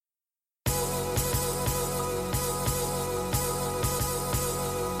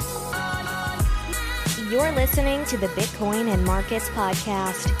You're listening to the Bitcoin and Markets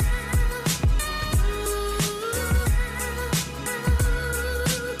Podcast.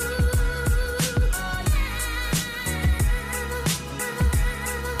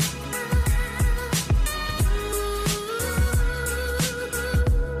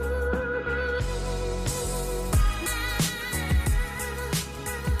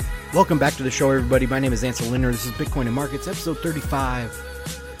 Welcome back to the show, everybody. My name is Ansel Linder. This is Bitcoin and Markets, episode 35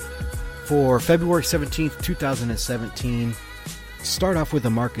 for February 17th, 2017. Start off with a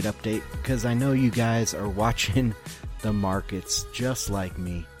market update because I know you guys are watching the markets just like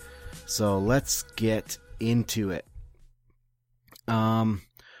me. So let's get into it.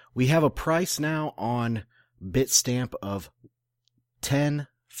 We have a price now on Bitstamp of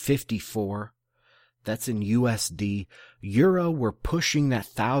 1054. That's in USD. Euro, we're pushing that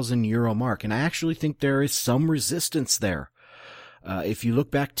 1,000 euro mark, and I actually think there is some resistance there. If you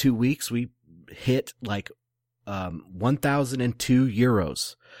look back 2 weeks, we hit like 1,002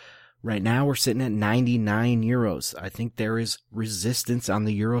 euros. Right now, we're sitting at 99 euros. I think there is resistance on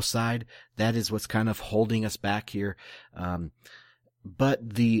the euro side. That is what's kind of holding us back here.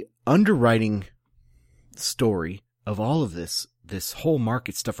 But the underwriting story of all of this whole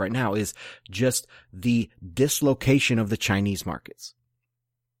market stuff right now is just the dislocation of the Chinese markets.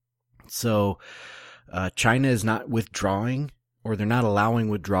 So, China is not withdrawing, or they're not allowing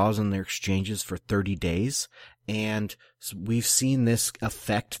withdrawals on their exchanges for 30 days. And we've seen this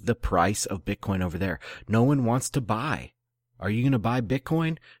affect the price of Bitcoin over there. No one wants to buy. Are you going to buy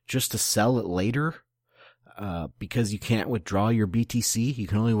Bitcoin just to sell it later? Because you can't withdraw your BTC. You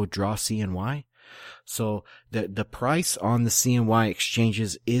can only withdraw CNY. So the price on the CNY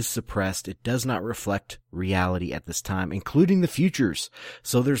exchanges is suppressed. It does not reflect reality at this time, including the futures.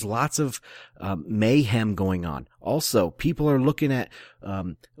 So there's lots of mayhem going on. Also, people are looking at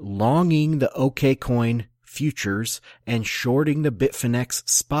longing the OKCoin futures and shorting the Bitfinex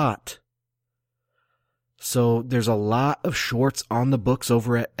spot. So there's a lot of shorts on the books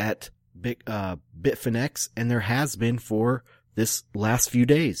over at Bitfinex, and there has been for this last few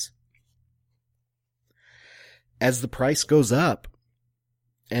days. As the price goes up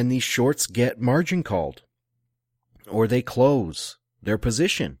and these shorts get margin called or they close their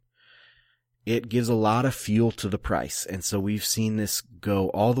position, it gives a lot of fuel to the price. And so we've seen this go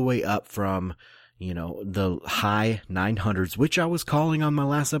all the way up from, the high 900s, which I was calling on my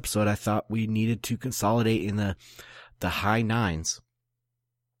last episode. I thought we needed to consolidate in the high nines.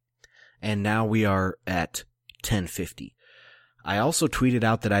 And now we are at 1050. I also tweeted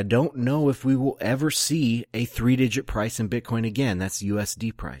out that I don't know if we will ever see a 3-digit price in Bitcoin again. That's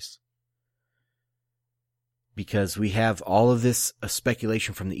USD price. Because we have all of this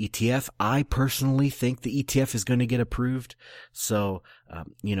speculation from the ETF. I personally think the ETF is going to get approved. So,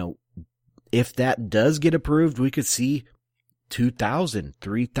 if that does get approved, we could see 2,000,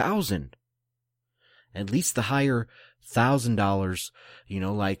 3,000. At least the higher $1,000,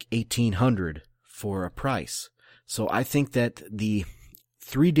 like 1,800 for a price. So I think that the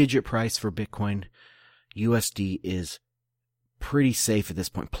 3-digit price for Bitcoin USD is pretty safe at this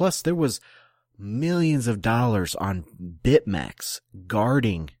point. Plus, there was millions of dollars on BitMEX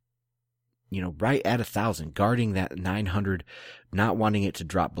guarding, right at 1,000, guarding that 900, not wanting it to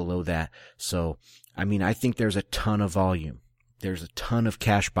drop below that. So, I think there's a ton of volume. There's a ton of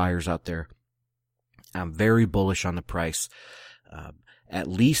cash buyers out there. I'm very bullish on the price. At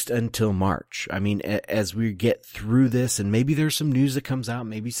least until March. As we get through this, and maybe there's some news that comes out,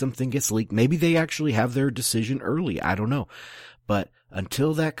 maybe something gets leaked, maybe they actually have their decision early. I don't know. But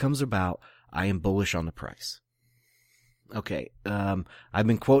until that comes about, I am bullish on the price. Okay. I've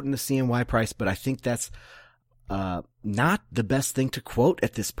been quoting the CNY price, but I think that's, not the best thing to quote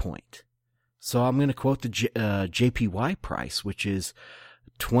at this point. So I'm going to quote the JPY price, which is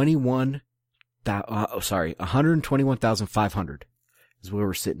 121,500. Is where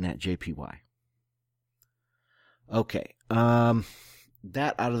we're sitting at JPY. Okay.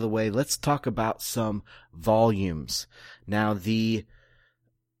 That out of the way, let's talk about some volumes. Now, the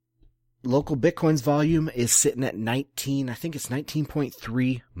local Bitcoin's volume is sitting at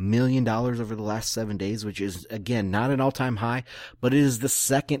 $19.3 million over the last 7 days, which is, again, not an all-time high, but it is the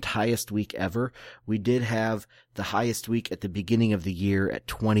second highest week ever. We did have the highest week at the beginning of the year at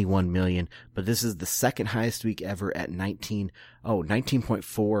 21 million, but this is the second highest week ever at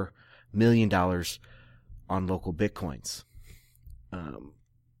 $19.4 million on local Bitcoins.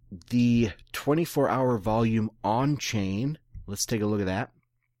 The 24-hour volume on chain, let's take a look at that,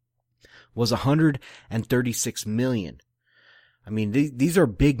 was 136 million. These are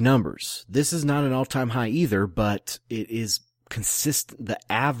big numbers. This is not an all-time high either, but it is the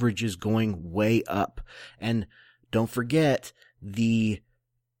average is going way up. And don't forget, the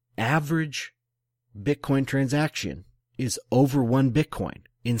average Bitcoin transaction is over 1 Bitcoin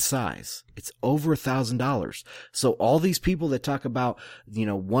in size. It's over $1,000. So all these people that talk about,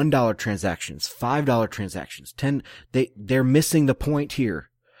 $1 transactions, $5 transactions, they're missing the point here.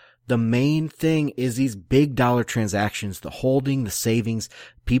 The main thing is these big dollar transactions, the holding, the savings.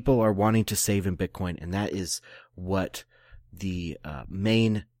 People are wanting to save in Bitcoin, and that is what the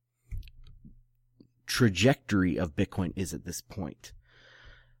main trajectory of Bitcoin is at this point.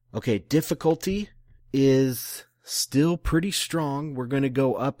 Okay, difficulty is still pretty strong. We're going to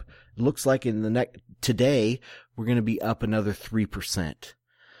go up. Looks like today we're going to be up another 3%.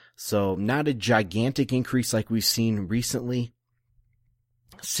 So not a gigantic increase like we've seen recently.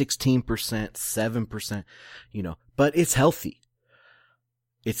 16%, 7%, but it's healthy.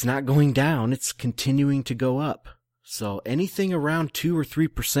 It's not going down. It's continuing to go up. So anything around 2 or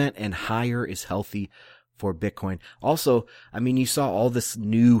 3% and higher is healthy for Bitcoin. Also, you saw all this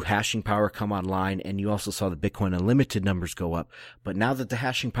new hashing power come online, and you also saw the Bitcoin Unlimited numbers go up. But now that the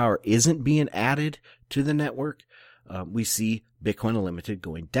hashing power isn't being added to the network, we see Bitcoin Unlimited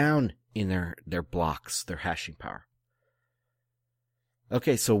going down in their blocks, their hashing power.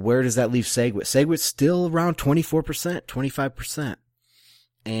 Okay, so where does that leave SegWit? SegWit's still around 24%, 25%.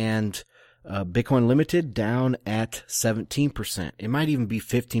 And Bitcoin Limited down at 17%. It might even be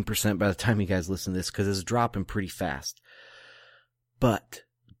 15% by the time you guys listen to this, because it's dropping pretty fast. But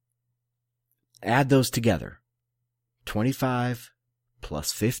add those together. 25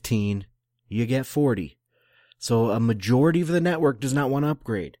 plus 15, you get 40. So a majority of the network does not want to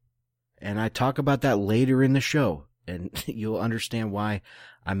upgrade. And I talk about that later in the show, and you'll understand why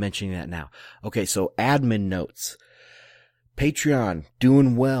I'm mentioning that now. Okay, so admin notes. Patreon,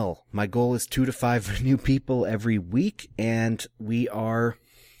 doing well. My goal is 2 to 5 new people every week, and we are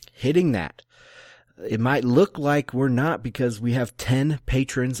hitting that. It might look like we're not because we have 10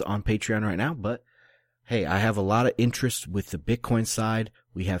 patrons on Patreon right now, but hey, I have a lot of interest with the Bitcoin side.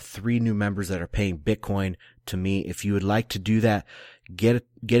 We have 3 new members that are paying Bitcoin to me. If you would like to do that, get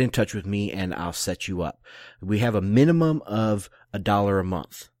in touch with me and I'll set you up. We have a minimum of $1 a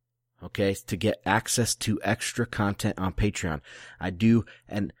month. Okay, to get access to extra content on Patreon. I do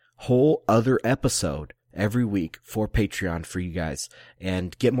a whole other episode every week for Patreon for you guys,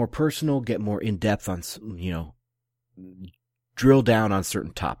 and get more personal, get more in depth on, drill down on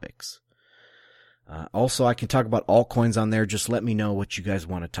certain topics. Also, I can talk about altcoins on there. Just let me know what you guys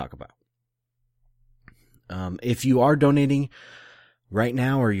want to talk about. If you are donating right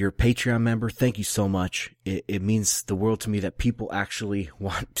now, or you're a Patreon member, thank you so much. It means the world to me that people actually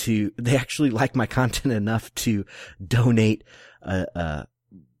they actually like my content enough to donate,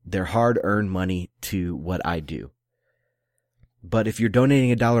 their hard-earned money to what I do. But if you're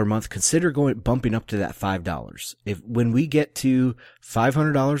donating $1 a month, consider bumping up to that $5. When we get to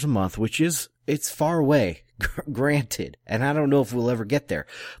 $500 a month, it's far away, granted, and I don't know if we'll ever get there,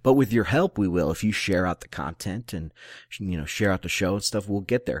 but with your help, we will. If you share out the content and, share out the show and stuff, we'll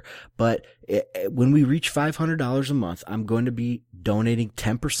get there. But when we reach $500 a month, I'm going to be donating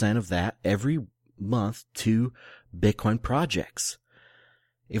 10% of that every month to Bitcoin projects.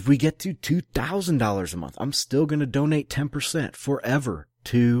 If we get to $2,000 a month, I'm still going to donate 10% forever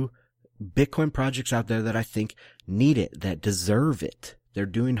to Bitcoin projects out there that I think need it, that deserve it. They're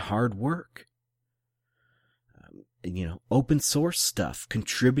doing hard work. Open source stuff,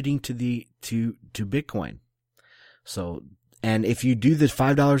 contributing to Bitcoin. So, and if you do the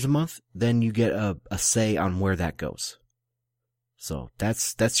 $5 a month, then you get a say on where that goes. So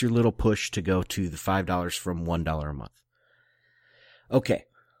that's your little push to go to the $5 from $1 a month. Okay,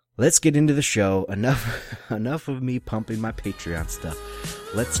 let's get into the show. Enough of me pumping my Patreon stuff.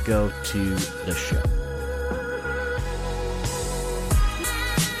 Let's go to the show.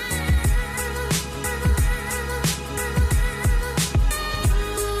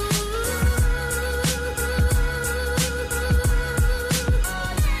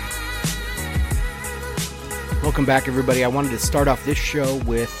 Welcome back, everybody. I wanted to start off this show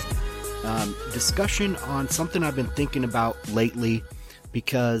with discussion on something I've been thinking about lately,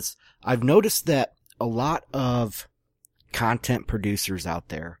 because I've noticed that a lot of content producers out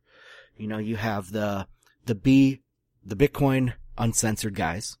there, you have the Bitcoin Uncensored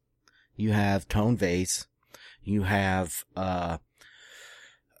guys, you have Tone Vase, you have a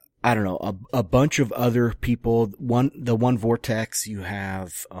bunch of other people, the One Vortex, you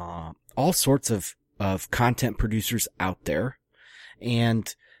have all sorts of content producers out there,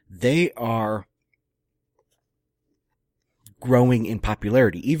 and they are growing in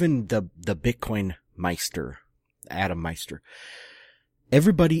popularity. Even the Bitcoin Meister Adam Meister.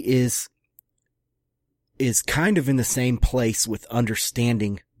 Everybody is kind of in the same place with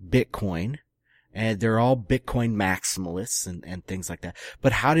understanding Bitcoin, and they're all Bitcoin maximalists and things like that.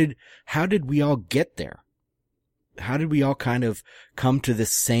 But how did we all get there? How did we all kind of come to the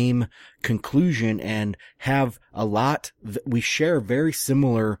same conclusion and have we share very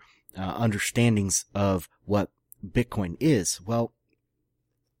similar understandings of what Bitcoin is? Well,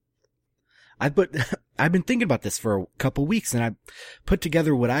 I've been thinking about this for a couple weeks, and I put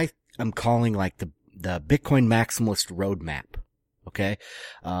together what I'm calling like the Bitcoin maximalist roadmap. Okay.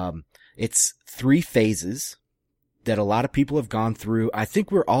 It's 3 phases that a lot of people have gone through. I think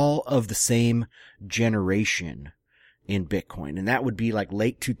we're all of the same generation in Bitcoin, and that would be like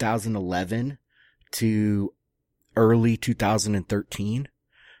late 2011 to early 2013.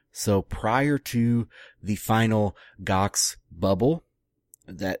 So prior to the final GOX bubble,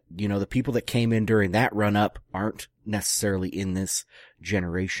 that, the people that came in during that run up aren't necessarily in this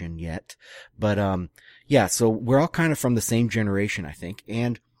generation yet. But, yeah, so we're all kind of from the same generation, I think.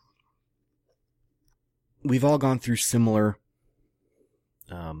 And we've all gone through similar,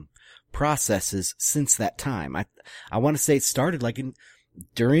 processes since that time. I want to say it started like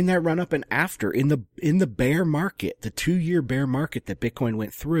during that run up and after in the bear market, the 2-year bear market that Bitcoin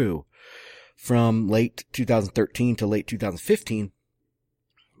went through from late 2013 to late 2015.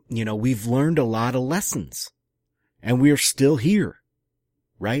 We've learned a lot of lessons, and we are still here,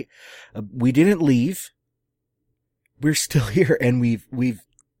 right? We didn't leave. We're still here, and we've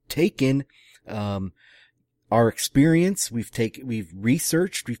taken, our experience, we've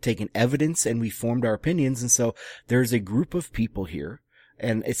researched, we've taken evidence, and we've formed our opinions. And so there's a group of people here,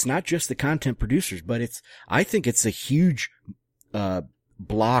 and it's not just the content producers, but I think it's a huge,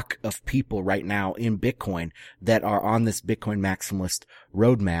 block of people right now in Bitcoin that are on this Bitcoin maximalist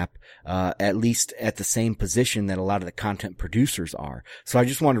roadmap, at least at the same position that a lot of the content producers are. So I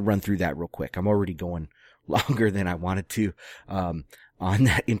just want to run through that real quick. I'm already going longer than I wanted to, on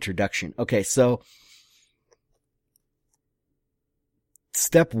that introduction. Okay. So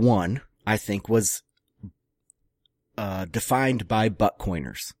step 1, I think, was, defined by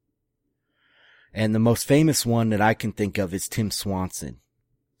buttcoiners. And the most famous one that I can think of is Tim Swanson.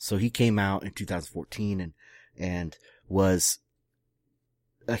 So he came out in 2014 and was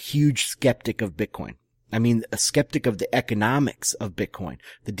a huge skeptic of Bitcoin. I mean, a skeptic of the economics of Bitcoin,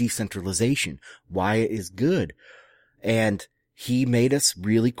 the decentralization, why it is good. And he made us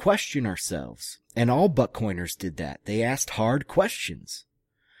really question ourselves. And all buttcoiners did that. They asked hard questions.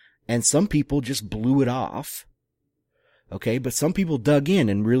 And some people just blew it off. Okay, but some people dug in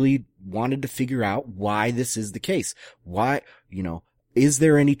and really wanted to figure out why this is the case. Why, is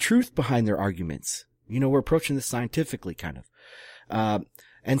there any truth behind their arguments? We're approaching this scientifically, kind of.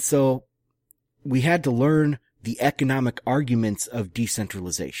 And so we had to learn the economic arguments of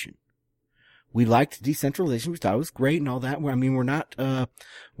decentralization. We liked decentralization. We thought it was great and all that. I mean, we're not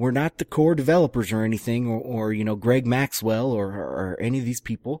the core developers or anything, or Greg Maxwell or any of these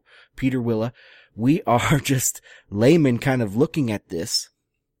people, Peter Willa. We are just laymen kind of looking at this,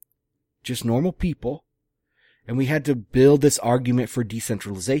 just normal people. And we had to build this argument for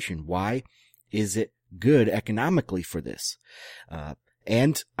decentralization. Why is it good economically for this?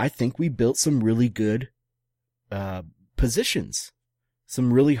 And I think we built some really good, positions,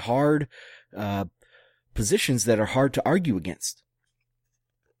 some really hard, positions that are hard to argue against.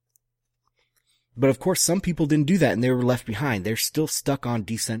 But of course, some people didn't do that and they were left behind. They're still stuck on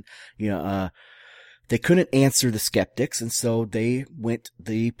they couldn't answer the skeptics, and so they went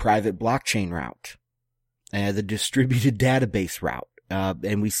the private blockchain route, the distributed database route.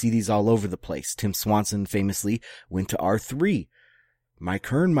 And we see these all over the place. Tim Swanson famously went to R3. Mike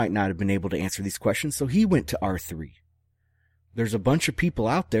Hearn might not have been able to answer these questions, so he went to R3. There's a bunch of people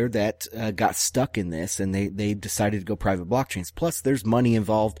out there that got stuck in this, and they decided to go private blockchains. Plus, there's money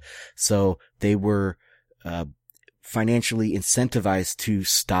involved, so they were financially incentivized to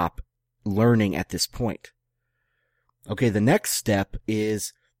stop learning at this point. Okay, the next step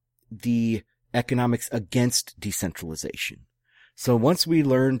is the economics against decentralization. So once we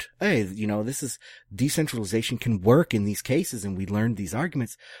learned, hey, this is decentralization can work in these cases, and we learned these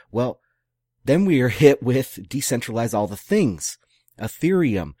arguments, well, then we are hit with decentralize all the things.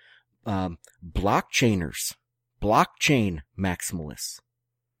 Ethereum, blockchainers, blockchain maximalists.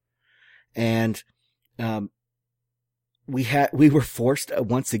 And, we were forced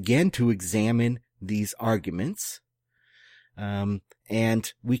once again to examine these arguments.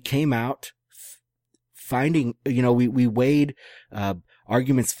 And we came out finding, we weighed,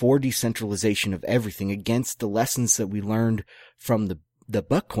 arguments for decentralization of everything against the lessons that we learned from the the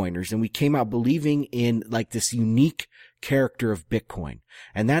Bitcoiners, and we came out believing in like this unique character of Bitcoin.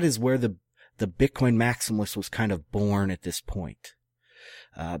 And that is where the Bitcoin maximalist was kind of born at this point.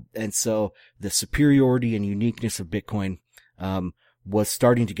 And so the superiority and uniqueness of Bitcoin, was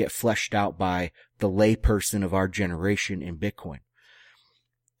starting to get fleshed out by the layperson of our generation in Bitcoin.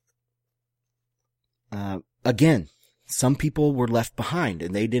 Again, some people were left behind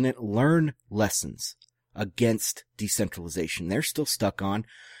and they didn't learn lessons against decentralization. They're still stuck on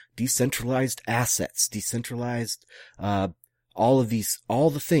decentralized assets, decentralized, all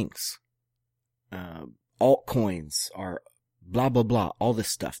the things. Altcoins are blah, blah, blah, all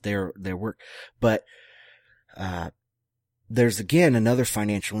this stuff, their work. But, there's again another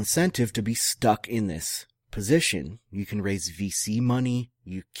financial incentive to be stuck in this position. You can raise VC money.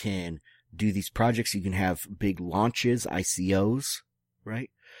 You can do these projects. You can have big launches, ICOs, right?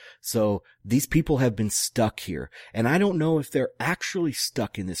 So these people have been stuck here. And I don't know if they're actually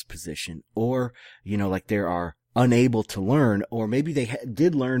stuck in this position or, like they are unable to learn, or maybe they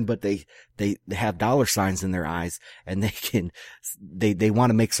did learn, but they have dollar signs in their eyes and they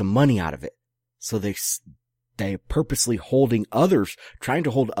want to make some money out of it. So they're purposely trying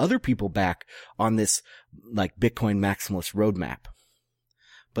to hold other people back on this like Bitcoin maximalist roadmap.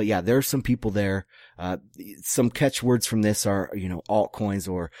 But yeah, there are some people there. Some catchwords from this are, altcoins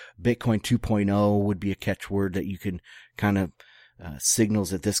or Bitcoin 2.0 would be a catchword that you can kind of, signals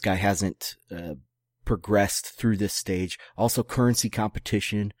that this guy hasn't, progressed through this stage. Also currency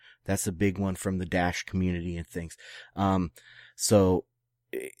competition. That's a big one from the Dash community and things. So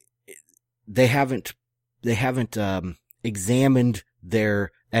they haven't examined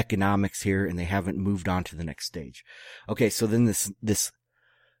their economics here, and they haven't moved on to the next stage. Okay. So then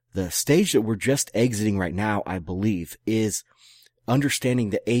the stage that we're just exiting right now, I believe, is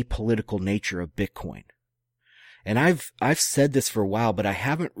understanding the apolitical nature of Bitcoin. And I've said this for a while, but I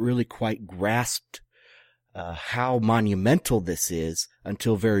haven't really quite grasped, how monumental this is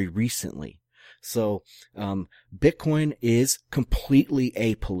until very recently. So, Bitcoin is completely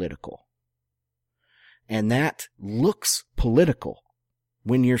apolitical. And that looks political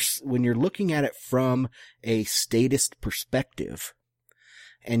when you're looking at it from a statist perspective,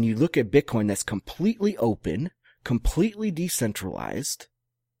 and you look at Bitcoin that's completely open, completely decentralized,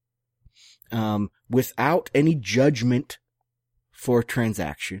 without any judgment for a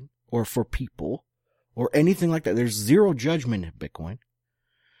transaction or for people or anything like that. There's zero judgment in Bitcoin.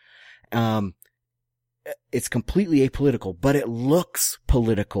 It's completely apolitical, but it looks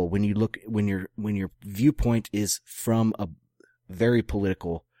political when your viewpoint is from a very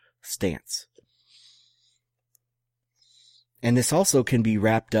political stance. And this also can be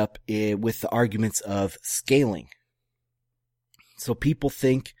wrapped up with the arguments of scaling. So people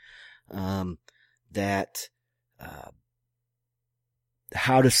think, that,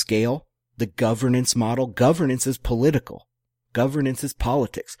 how to scale the governance model. Governance is political. Governance is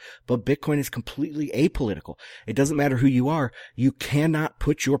politics, but Bitcoin is completely apolitical. It doesn't matter who you are. You cannot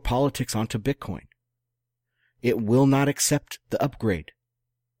put your politics onto Bitcoin. It will not accept the upgrade.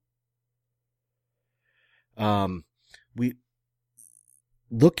 We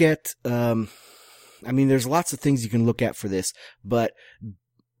look at, there's lots of things you can look at for this, but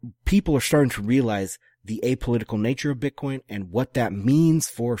people are starting to realize the apolitical nature of Bitcoin and what that means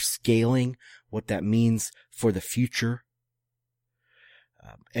for scaling, what that means for the future.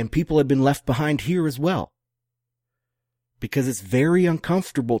 And people have been left behind here as well, because it's very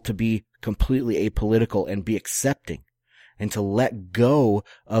uncomfortable to be completely apolitical and be accepting and to let go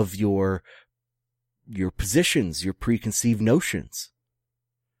of your positions, your preconceived notions,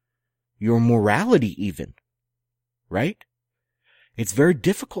 your morality even, right? It's very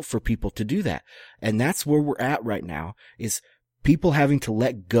difficult for people to do that. And that's where we're at right now, is people having to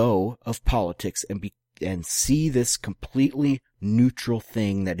let go of politics and see this completely neutral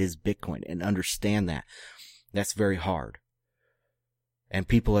thing that is Bitcoin and understand that. That's very hard. And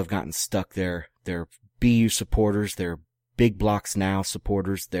people have gotten stuck there. They're BU supporters. They're Big Blocks Now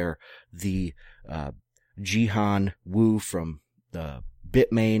supporters. They're the, Jihan Wu from the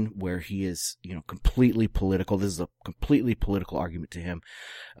Bitmain, where he is, completely political. This is a completely political argument to him.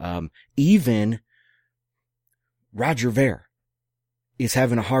 Even Roger Ver is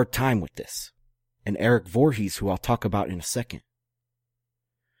having a hard time with this. And Eric Voorhees, who I'll talk about in a second.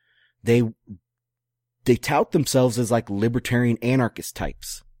 They tout themselves as like libertarian anarchist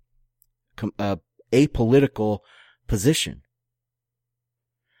types. Apolitical position.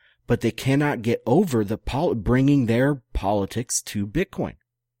 But they cannot get over bringing their politics to Bitcoin.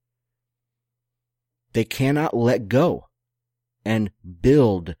 They cannot let go and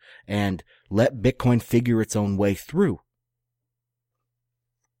build and let Bitcoin figure its own way through.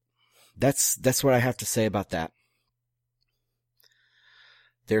 that's what I have to say about that.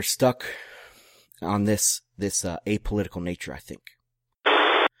 They're stuck on this apolitical nature, I think.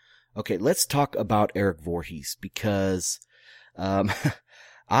 Okay, let's talk about Eric Voorhees, because I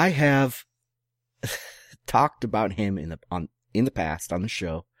have talked about him in the past on the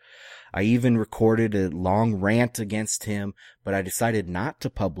show. I even recorded a long rant against him, but I decided not to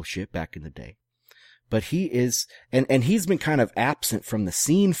publish it back in the day. But he is, and he's been kind of absent from the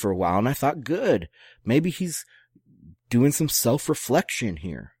scene for a while, and I thought, good, maybe he's doing some self-reflection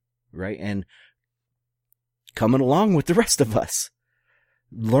here, right? And coming along with the rest of us,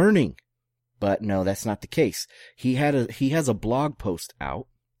 learning. But no, that's not the case. He has a blog post out,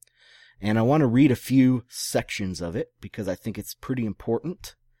 and I want to read a few sections of it because I think it's pretty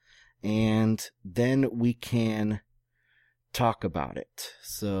important, and then we can talk about it.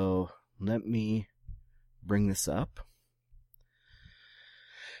 So let me bring this up.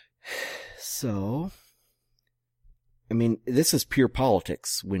 So, I mean, this is pure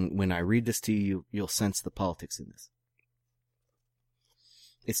politics. When I read this to you, you'll sense the politics in this.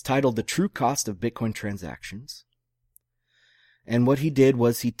 It's titled The True Cost of Bitcoin Transactions. And what he did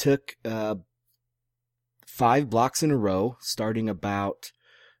was he took 5 blocks in a row, starting about,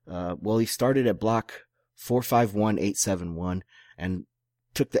 he started at block 451871 and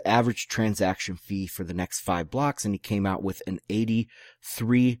took the average transaction fee for the next 5 blocks, and he came out with an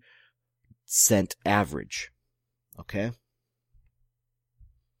 83-cent average. Okay?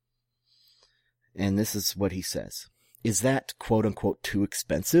 And this is what he says. Is that quote-unquote too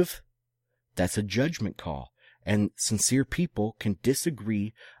expensive? That's a judgment call, and sincere people can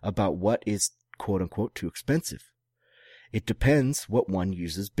disagree about what is quote-unquote too expensive. It depends what one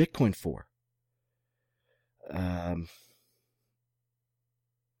uses Bitcoin for.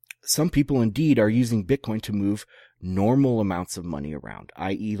 Some people indeed are using Bitcoin to move normal amounts of money around,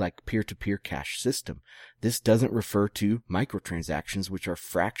 i.e. like peer-to-peer cash system. This doesn't refer to microtransactions, which are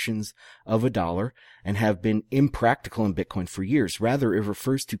fractions of a dollar and have been impractical in Bitcoin for years. Rather, it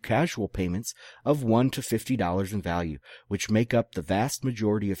refers to casual payments of $1 to $50 in value, which make up the vast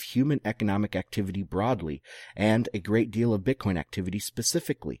majority of human economic activity broadly and a great deal of Bitcoin activity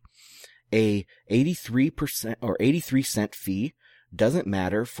specifically. A 83% or 83-cent fee doesn't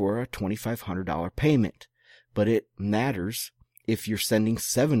matter for a $2,500 payment, but it matters if you're sending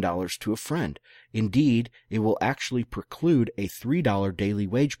 $7 to a friend. Indeed, it will actually preclude a $3 daily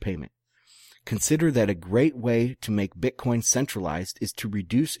wage payment. Consider that a great way to make Bitcoin centralized is to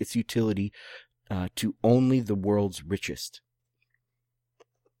reduce its utility to only the world's richest.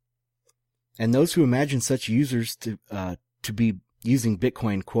 And those who imagine such users to be using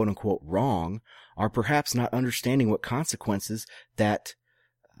Bitcoin quote-unquote wrong are perhaps not understanding what consequences that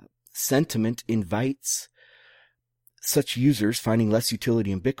sentiment invites. Such users finding less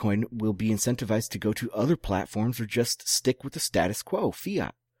utility in Bitcoin will be incentivized to go to other platforms or just stick with the status quo,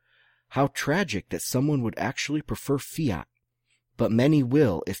 fiat. How tragic that someone would actually prefer fiat, but many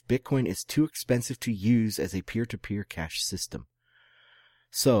will if Bitcoin is too expensive to use as a peer-to-peer cash system.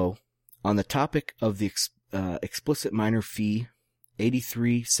 So, on the topic of the explicit miner fee,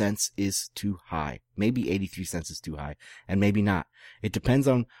 83 cents is too high. Maybe 83 cents is too high, and maybe not. It depends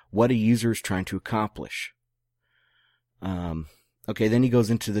on what a user is trying to accomplish. Okay, then he goes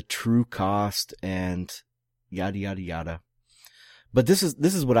into the true cost and yada, yada, yada. But this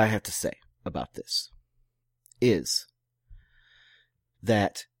is what I have to say about this, is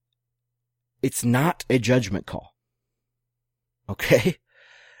that it's not a judgment call. Okay?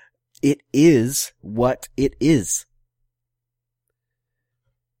 It is what it is.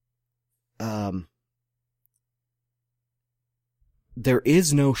 There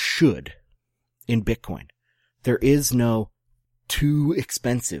is no should in Bitcoin. There is no too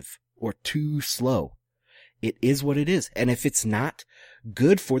expensive or too slow. It is what it is. And if it's not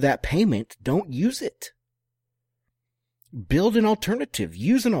good for that payment, don't use it. Build an alternative.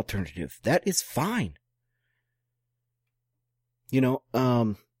 Use an alternative. That is fine. No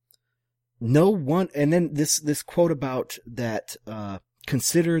one, and then this quote about that,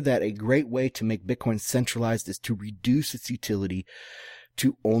 consider that a great way to make Bitcoin centralized is to reduce its utility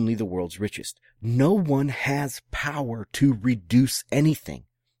to only the world's richest. No one has power to reduce anything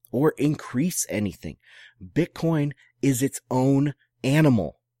or increase anything. Bitcoin is its own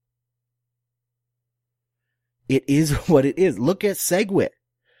animal. It is what it is. Look at SegWit.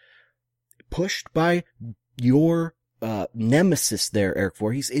 Pushed by your nemesis there, Eric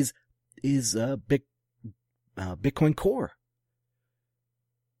Voorhees, is Bitcoin Core.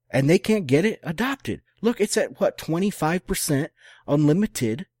 And they can't get it adopted. Look, it's at 25%.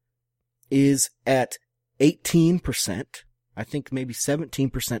 Unlimited is at 18%. I think maybe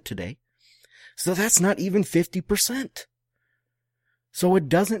 17% today. So that's not even 50%. So it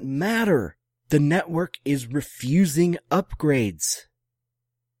doesn't matter. The network is refusing upgrades.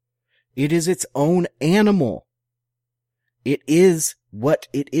 It is its own animal. It is what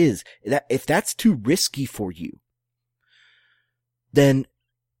it is. If that's too risky for you, then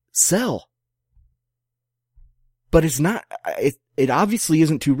sell. But it's not, it obviously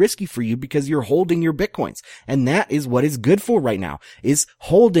isn't too risky for you because you're holding your Bitcoins. And that is what is good for right now, is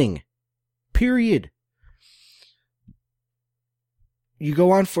holding. Period. You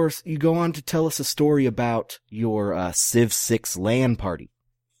go on to tell us a story about your Civ 6 LAN party.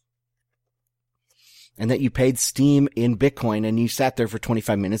 And that you paid Steam in Bitcoin and you sat there for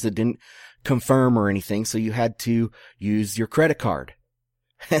 25 minutes. It didn't confirm or anything, so you had to use your credit card.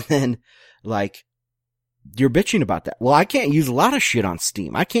 And then, you're bitching about that. Well, I can't use a lot of shit on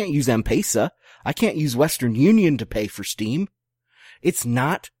Steam. I can't use M-Pesa. I can't use Western Union to pay for Steam. It's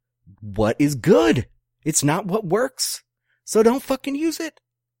not what is good. It's not what works. So don't fucking use it.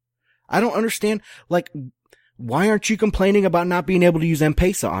 I don't understand, why aren't you complaining about not being able to use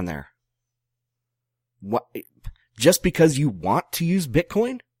M-Pesa on there? What? Just because you want to use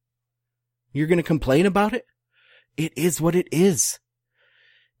Bitcoin? You're going to complain about it? It is what it is.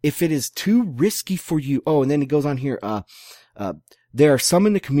 If it is too risky for you, and then it goes on here, there are some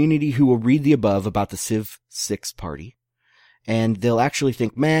in the community who will read the above about the Civ 6 party, and they'll actually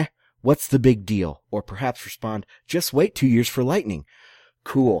think, meh, what's the big deal? Or perhaps respond, just wait 2 years for Lightning.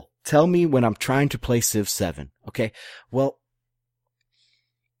 Cool. Tell me when I'm trying to play Civ 7. Okay. Well,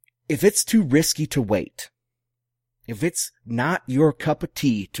 if it's too risky to wait, if it's not your cup of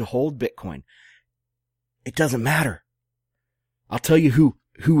tea to hold Bitcoin, it doesn't matter. I'll tell you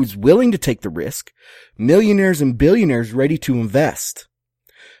who is willing to take the risk. Millionaires and billionaires ready to invest.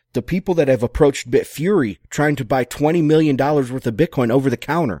 The people that have approached Bitfury trying to buy $20 million worth of Bitcoin over the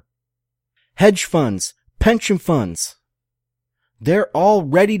counter. Hedge funds, pension funds. They're all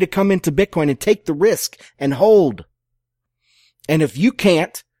ready to come into Bitcoin and take the risk and hold. And if you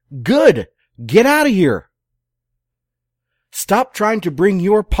can't, good. Get out of here. Stop trying to bring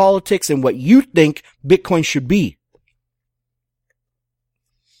your politics and what you think Bitcoin should be.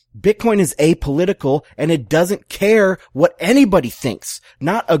 Bitcoin is apolitical and it doesn't care what anybody thinks.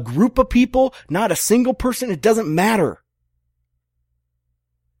 Not a group of people, not a single person. It doesn't matter.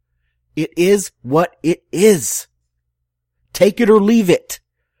 It is what it is. Take it or leave it.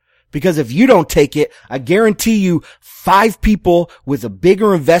 Because if you don't take it, I guarantee you 5 people with a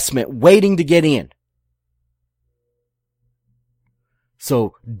bigger investment waiting to get in.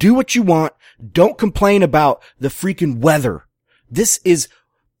 So do what you want. Don't complain about the freaking weather. This is,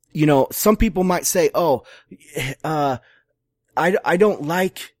 some people might say, I don't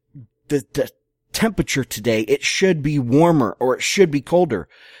like the temperature today. It should be warmer or it should be colder.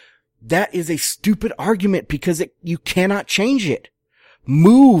 That is a stupid argument because you cannot change it.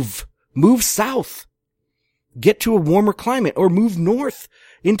 Move south. Get to a warmer climate or move north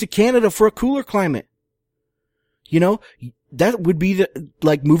into Canada for a cooler climate. That would be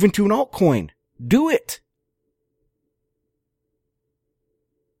like moving to an altcoin. Do it.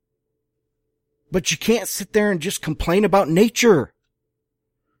 But you can't sit there and just complain about nature.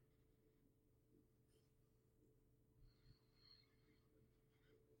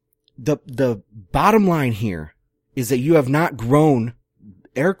 The bottom line here is that you have not grown,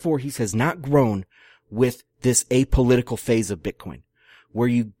 Eric Voorhees has not grown with this apolitical phase of Bitcoin, where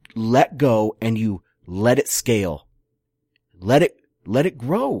you let go and you let it scale. Let it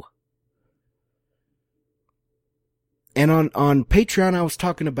grow. And on Patreon, I was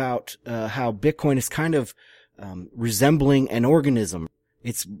talking about how Bitcoin is kind of resembling an organism.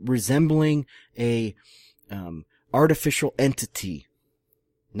 It's resembling a artificial entity,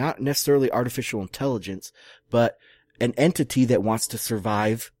 not necessarily artificial intelligence, but an entity that wants to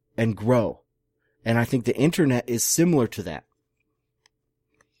survive and grow. And I think the internet is similar to that.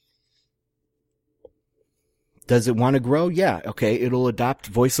 Does it want to grow? Yeah. Okay. It'll adopt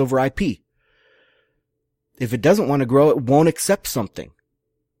voice over IP. If it doesn't want to grow, it won't accept something.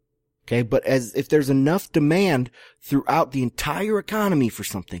 Okay. But if there's enough demand throughout the entire economy for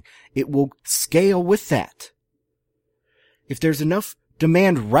something, it will scale with that. If there's enough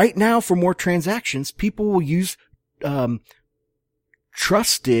demand right now for more transactions, people will use,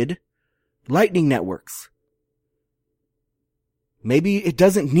 trusted Lightning networks. Maybe it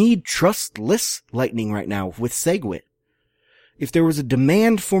doesn't need trustless Lightning right now with SegWit. If there was a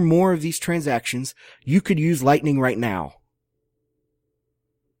demand for more of these transactions, you could use Lightning right now.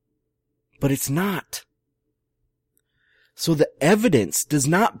 But it's not. So the evidence does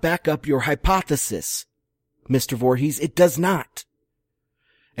not back up your hypothesis, Mr. Voorhees. It does not.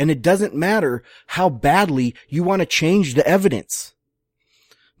 And it doesn't matter how badly you want to change the evidence.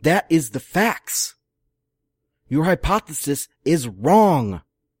 That is the facts. Your hypothesis is wrong.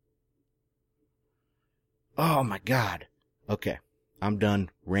 Oh my God. Okay. I'm done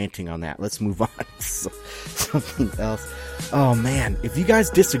ranting on that. Let's move on to something else. Oh man. If you guys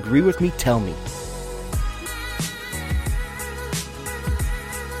disagree with me, tell me.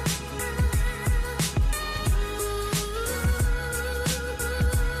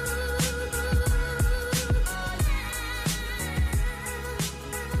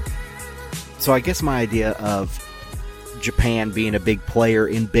 So I guess my idea of Japan being a big player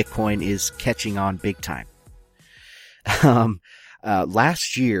in Bitcoin is catching on big time.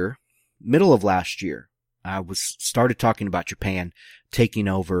 Last year, middle of last year, I started talking about Japan taking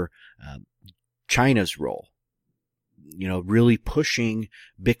over China's role, really pushing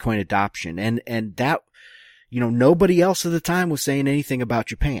Bitcoin adoption. And that, nobody else at the time was saying anything about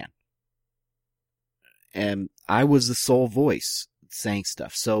Japan. And I was the sole voice saying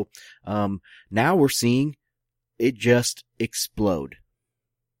stuff. So, now we're seeing it just explode.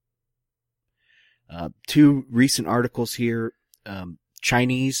 Two recent articles here,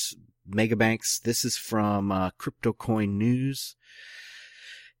 Chinese megabanks. This is from, Crypto Coin News.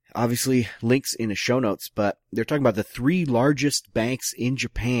 Obviously links in the show notes, but they're talking about the 3 largest banks in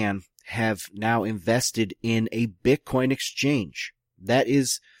Japan have now invested in a Bitcoin exchange. That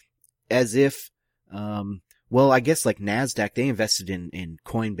is as if, I guess like NASDAQ, they invested in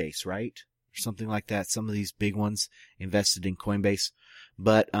Coinbase, right? Or something like that. Some of these big ones invested in Coinbase.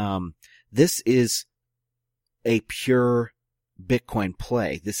 But, this is a pure Bitcoin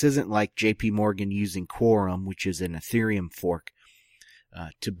play. This isn't like JP Morgan using Quorum, which is an Ethereum fork,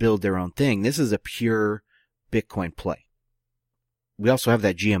 to build their own thing. This is a pure Bitcoin play. We also have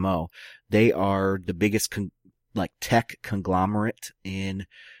that GMO. They are the biggest, tech conglomerate in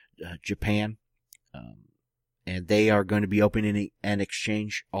Japan. And they are going to be opening an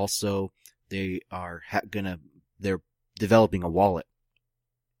exchange. Also, they are they're developing a wallet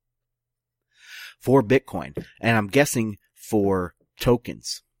for Bitcoin. And I'm guessing for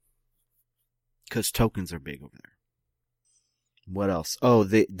tokens. Because tokens are big over there. What else? Oh,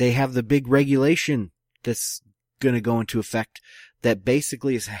 they have the big regulation that's going to go into effect that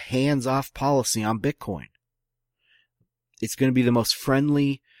basically is a hands-off policy on Bitcoin. It's going to be the most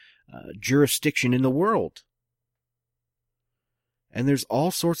friendly jurisdiction in the world. And there's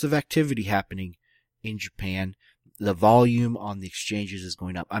all sorts of activity happening in Japan. The volume on the exchanges is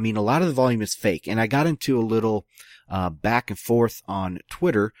going up. I mean, a lot of the volume is fake. And I got into a little back and forth on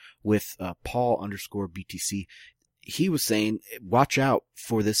Twitter with Paul_BTC. He was saying, watch out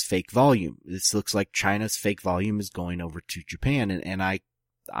for this fake volume. This looks like China's fake volume is going over to Japan. And I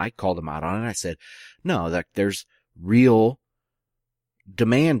called him out on it. I said, no, there's real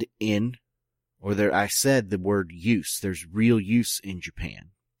demand in, I said the word use. There's real use in Japan.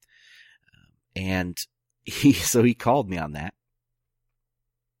 And so he called me on that.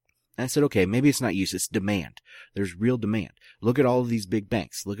 And I said, okay, maybe it's not use, it's demand. There's real demand. Look at all of these big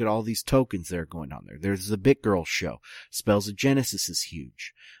banks. Look at all these tokens that are going on there. There's the BitGirl show. Spells of Genesis is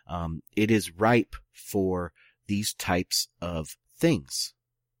huge. It is ripe for these types of things.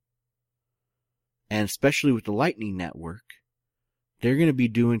 And especially with the Lightning Network, they're going to be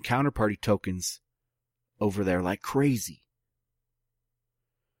doing counterparty tokens over there like crazy.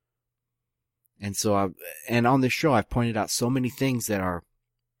 And so and on this show, I've pointed out so many things that are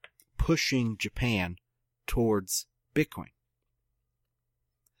pushing Japan towards Bitcoin.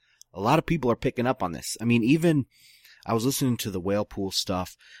 A lot of people are picking up on this. I mean, even I was listening to the whale pool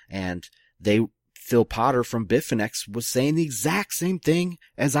stuff, and Phil Potter from Bitfinex was saying the exact same thing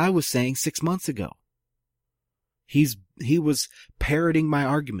as I was saying 6 months ago. He was parroting my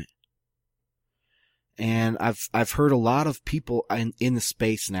argument. And I've heard a lot of people in the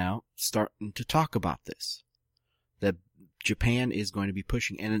space now starting to talk about this. That Japan is going to be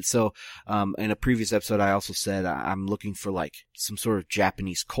pushing. And so, in a previous episode, I also said I'm looking for like some sort of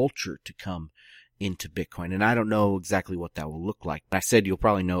Japanese culture to come into Bitcoin. And I don't know exactly what that will look like. I said you'll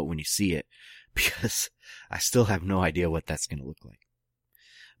probably know it when you see it, because I still have no idea what that's going to look like.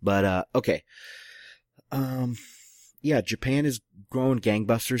 But, okay. Yeah, Japan is growing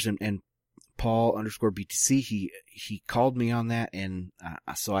gangbusters, and Paul_BTC, he called me on that, and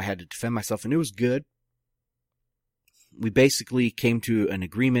so I had to defend myself, and it was good. We basically came to an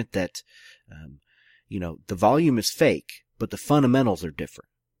agreement that, the volume is fake, but the fundamentals are different.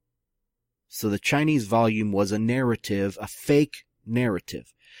 So the Chinese volume was a narrative, a fake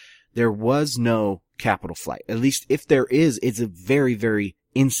narrative. There was no capital flight. At least if there is, it's a very, very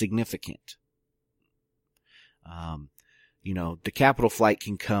insignificant. the capital flight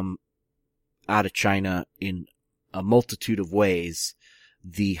can come out of China in a multitude of ways,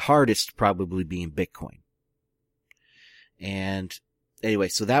 the hardest probably being Bitcoin. And anyway,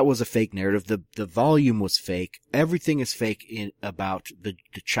 so that was a fake narrative. The volume was fake. Everything is fake about the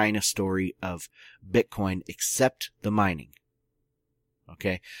China story of Bitcoin except the mining.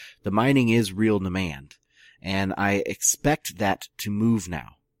 Okay? The mining is real demand. And I expect that to move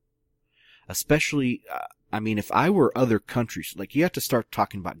now. Especially, if I were other countries, like you have to start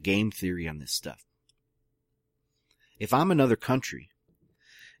talking about game theory on this stuff. If I'm another country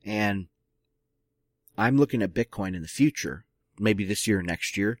and I'm looking at Bitcoin in the future, maybe this year or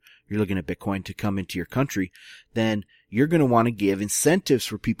next year, you're looking at Bitcoin to come into your country, then you're going to want to give incentives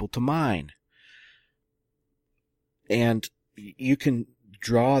for people to mine. And you can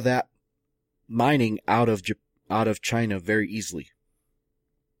draw that mining out of China very easily.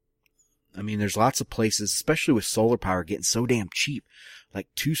 There's lots of places, especially with solar power getting so damn cheap, like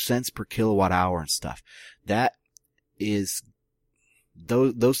 2 cents per kilowatt hour and stuff. That is,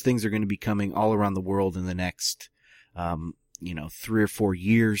 those things are going to be coming all around the world in the next, 3 or 4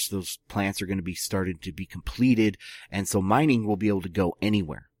 years. Those plants are going to be started to be completed. And so mining will be able to go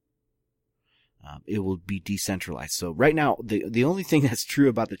anywhere. It will be decentralized. So right now, the only thing that's true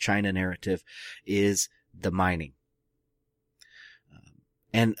about the China narrative is the mining.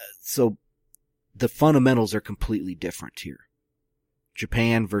 And so the fundamentals are completely different here.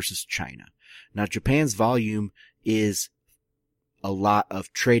 Japan versus China. Now, Japan's volume is a lot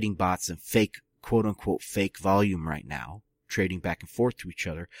of trading bots and fake, quote unquote, fake volume right now, trading back and forth to each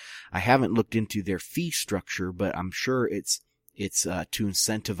other. I haven't looked into their fee structure, but I'm sure it's to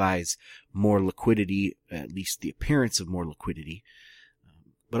incentivize more liquidity, at least the appearance of more liquidity.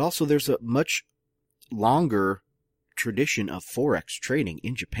 But also there's a much longer tradition of Forex trading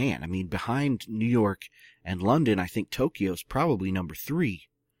in Japan. Behind New York and London, I think Tokyo is probably number 3.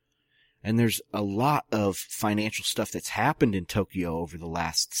 And there's a lot of financial stuff that's happened in Tokyo over the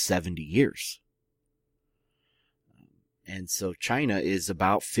last 70 years. And so China is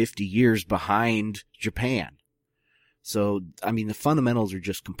about 50 years behind Japan. So, the fundamentals are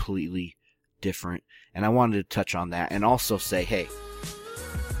just completely different. And I wanted to touch on that and also say, hey,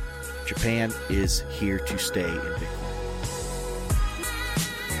 Japan is here to stay in Bitcoin.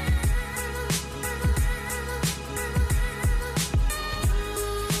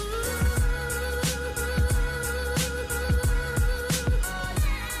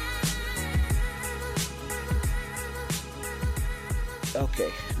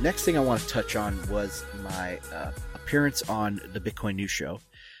 Okay, next thing I want to touch on was my appearance on the Bitcoin News Show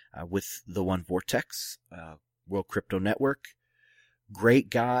with the one Vortex, World Crypto Network. Great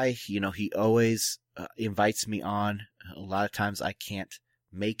guy. He always invites me on. A lot of times I can't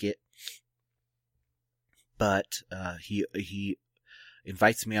make it, but he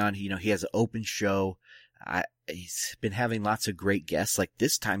invites me on. He has an open show. He's been having lots of great guests. Like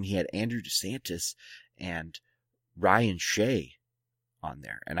this time he had Andrew DeSantis and Ryan Shea on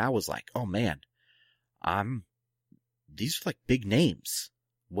there. And I was like, oh man, these are like big names.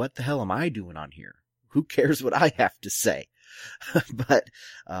 What the hell am I doing on here? Who cares what I have to say? But,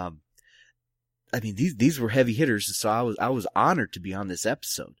 these were heavy hitters. So I was honored to be on this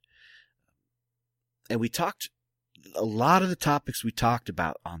episode. And we talked a lot of the topics we talked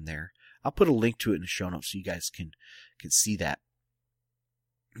about on there. I'll put a link to it in the show notes so you guys can see that.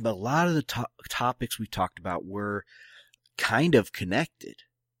 But a lot of the topics we talked about were kind of connected,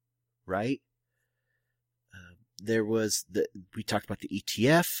 right? We talked about the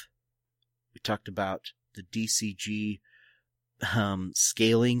ETF. We talked about the DCG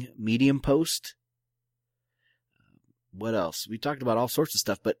scaling medium post. What else? We talked about all sorts of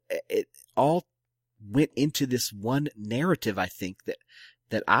stuff, but it all went into this one narrative, I think,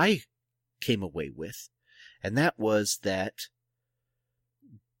 that I came away with. And that was that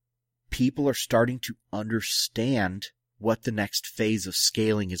people are starting to understand what the next phase of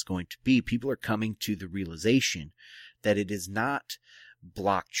scaling is going to be. People are coming to the realization that it is not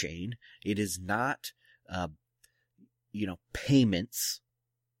blockchain. It is not, payments.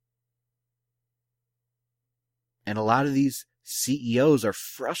 And a lot of these CEOs are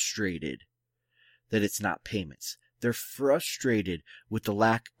frustrated that it's not payments. They're frustrated with the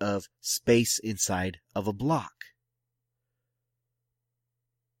lack of space inside of a block.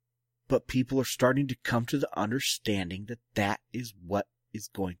 But people are starting to come to the understanding that that is what is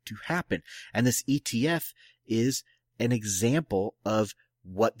going to happen. And this ETF is an example of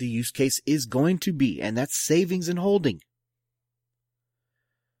what the use case is going to be, and that's savings and holding.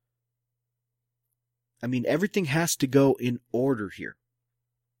 Everything has to go in order here.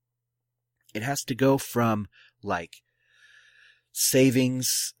 It has to go from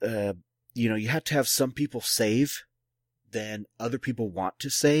savings, you have to have some people save, then other people want to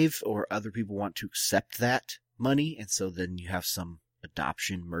save, or other people want to accept that money. And so then you have some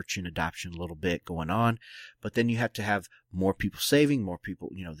merchant adoption a little bit going on, but then you have to have more people saving, more people,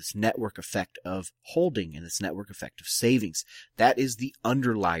 this network effect of holding and this network effect of savings. That is the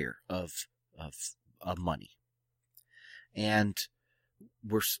underlier of money. And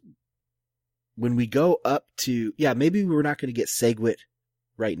when we go up to, maybe we're not going to get SegWit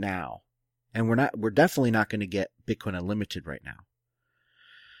right now. And we're definitely not going to get Bitcoin Unlimited right now.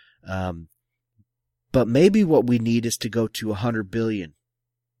 But maybe what we need is to go to 100 billion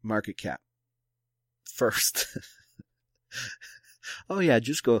market cap first. Oh yeah,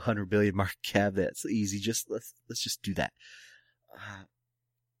 just go 100 billion market cap. That's easy. Let's just do that.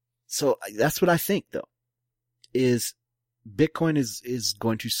 So that's what I think though, is Bitcoin is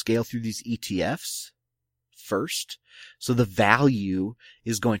going to scale through these ETFs first. So the value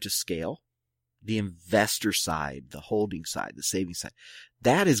is going to scale. The investor side, the holding side, the saving side,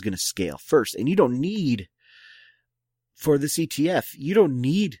 that is going to scale first. And you don't need, for this ETF, you don't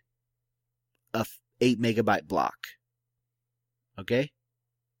need a 8 megabyte block. Okay?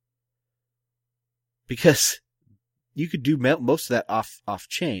 Because you could do most of that off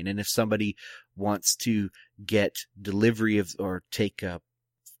chain. And if somebody wants to get delivery of, or take a,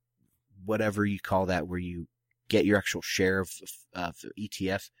 whatever you call that, where you get your actual share of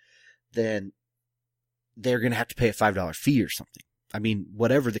ETF, then they're going to have to pay a $5 fee or something. I mean,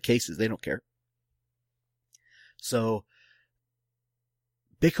 whatever the case is, they don't care. So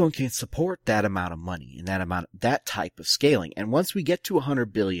Bitcoin can support that amount of money and that type of scaling. And once we get to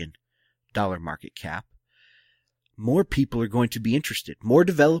 $100 billion market cap, more people are going to be interested. More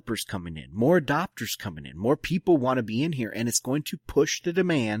developers coming in, more adopters coming in, more people want to be in here, and it's going to push the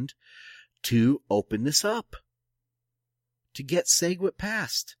demand to open this up, to get SegWit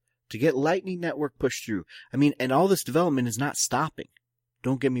passed, to get Lightning Network pushed through. I mean, and all this development is not stopping.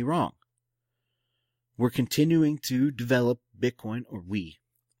 Don't get me wrong. We're continuing to develop Bitcoin, or we.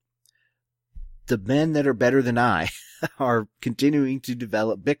 The men that are better than I are continuing to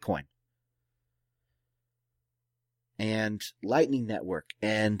develop Bitcoin. And Lightning Network,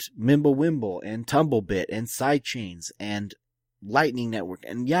 and Mimblewimble, and Tumblebit, and sidechains, and Lightning Network,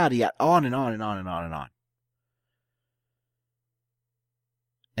 and yada yada, on and on and on and on and on.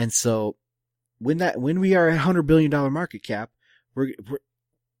 And so, when we are at $100 billion market cap,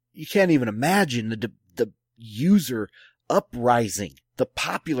 you can't even imagine the user uprising, the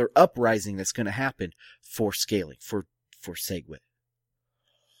popular uprising that's going to happen for scaling, for SegWit.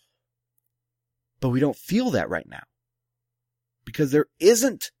 But we don't feel that right now, because there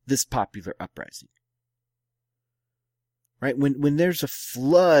isn't this popular uprising. Right? When there's a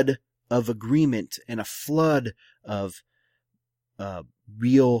flood of agreement and a flood of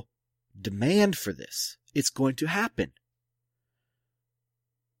real demand for this, it's going to happen.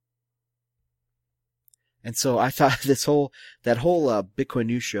 And so I thought that whole Bitcoin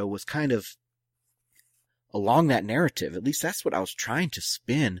News show was kind of along that narrative. At least that's what I was trying to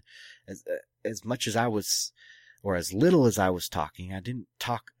spin. As much as I was, or as little as I was talking, I didn't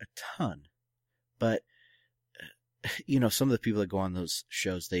talk a ton. But some of the people that go on those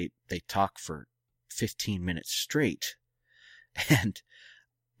shows, they talk for 15 minutes straight. And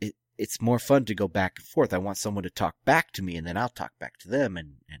it's more fun to go back and forth. I want someone to talk back to me, and then I'll talk back to them,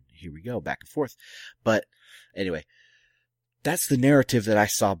 and here we go, back and forth. But anyway, that's the narrative that I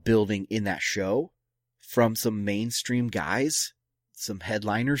saw building in that show from some mainstream guys, some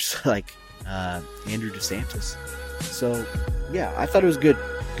headliners like Andrew DeSantis. So yeah, I thought it was good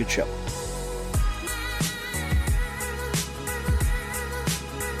show.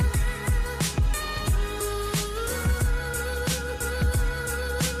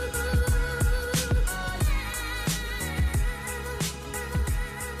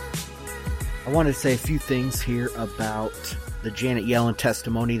 I wanted to say a few things here about the Janet Yellen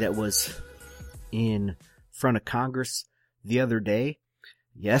testimony that was in front of Congress the other day.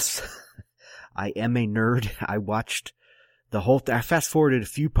 Yes, I am a nerd. I watched the whole thing. I fast forwarded a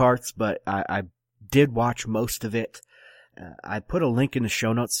few parts, but I did watch most of it. I put a link in the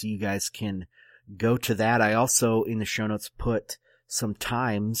show notes so you guys can go to that. I also, in the show notes, put some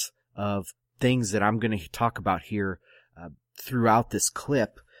times of things that I'm going to talk about here throughout this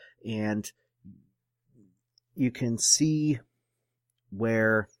clip. And you can see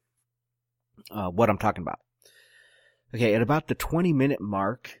where, what I'm talking about. Okay, at about the 20-minute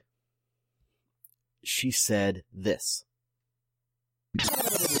mark, she said this.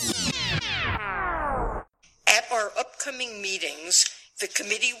 At our upcoming meetings, the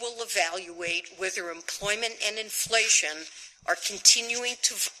committee will evaluate whether employment and inflation are continuing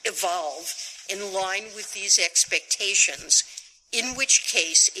to evolve in line with these expectations, in which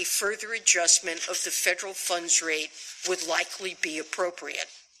case a further adjustment of the federal funds rate would likely be appropriate.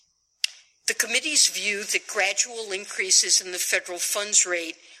 The committee's view that gradual increases in the federal funds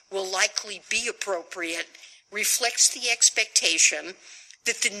rate will likely be appropriate reflects the expectation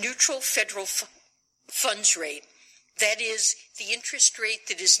that the neutral federal funds rate, that is, the interest rate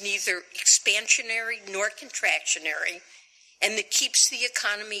that is neither expansionary nor contractionary, and that keeps the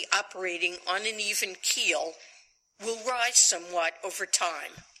economy operating on an even keel, will rise somewhat over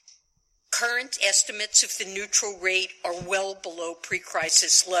time. Current estimates of the neutral rate are well below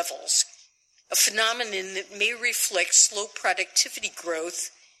pre-crisis levels, a phenomenon that may reflect slow productivity growth,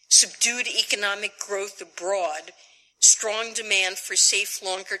 subdued economic growth abroad, strong demand for safe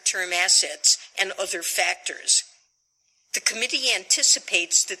longer-term assets, and other factors. The committee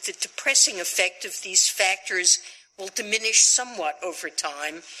anticipates that the depressing effect of these factors will diminish somewhat over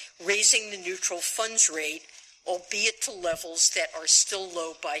time, raising the neutral funds rate, albeit to levels that are still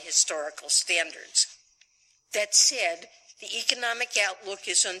low by historical standards. That said, the economic outlook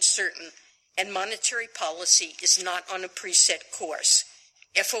is uncertain, and monetary policy is not on a preset course.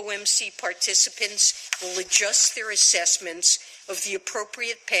 FOMC participants will adjust their assessments of the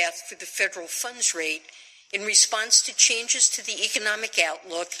appropriate path for the federal funds rate in response to changes to the economic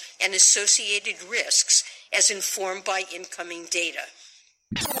outlook and associated risks as informed by incoming data.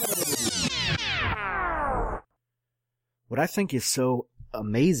 What I think is so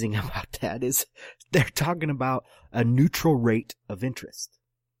amazing about that is they're talking about a neutral rate of interest.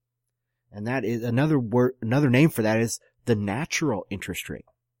 And that is another name for that is the natural interest rate.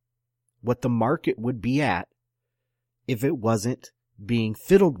 What the market would be at if it wasn't being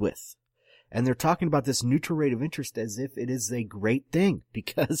fiddled with. And they're talking about this neutral rate of interest as if it is a great thing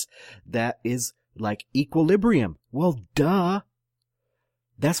because that is like equilibrium. Well, duh.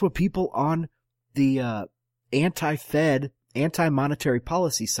 That's what people on the anti-Fed, anti-monetary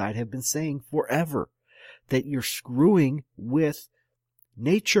policy side have been saying forever. That you're screwing with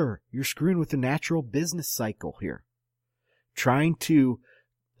nature. You're screwing with the natural business cycle here. Trying to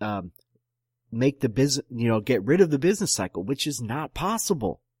make the business, get rid of the business cycle, which is not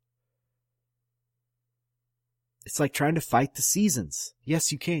possible. It's like trying to fight the seasons.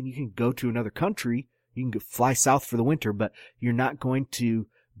 Yes, you can. You can go to another country. You can fly south for the winter, but you're not going to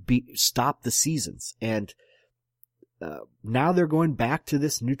stop the seasons. And now they're going back to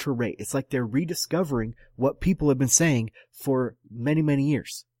this neutral rate. It's like they're rediscovering what people have been saying for many, many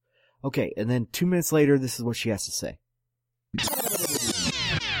years. Okay, and then 2 minutes later, this is what she has to say.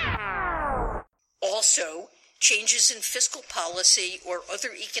 Also, changes in fiscal policy or other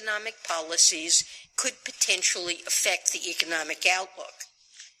economic policies could potentially affect the economic outlook.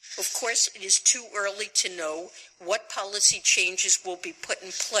 Of course, it is too early to know what policy changes will be put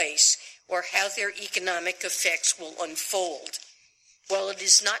in place or how their economic effects will unfold. While it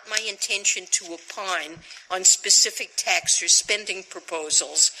is not my intention to opine on specific tax or spending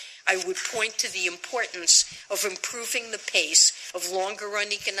proposals, I would point to the importance of improving the pace of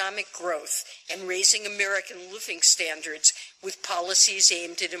longer-run economic growth and raising American living standards with policies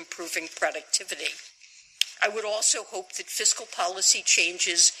aimed at improving productivity. I would also hope that fiscal policy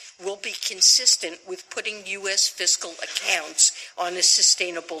changes will be consistent with putting U.S. fiscal accounts on a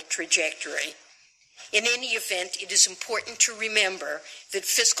sustainable trajectory. In any event, it is important to remember that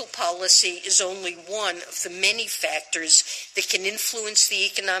fiscal policy is only one of the many factors that can influence the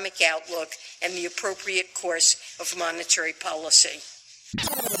economic outlook and the appropriate course of monetary policy.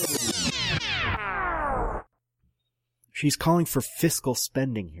 She's calling for fiscal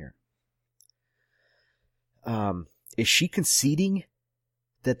spending here. Is she conceding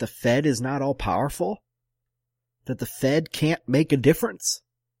that the Fed is not all powerful? That the Fed can't make a difference?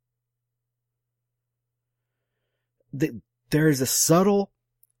 There is a subtle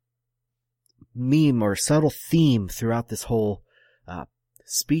meme or subtle theme throughout this whole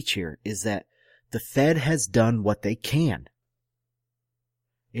speech here is that the Fed has done what they can.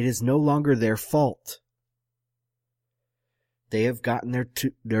 It is no longer their fault. They have gotten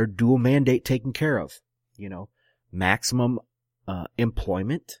their dual mandate taken care of. Maximum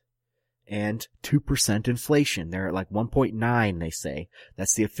employment and 2% inflation. They're at like 1.9, they say.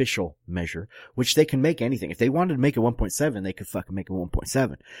 That's the official measure, which they can make anything. If they wanted to make it 1.7, they could fucking make it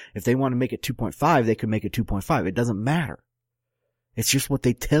 1.7. If they want to make it 2.5, they could make it 2.5. It doesn't matter. It's just what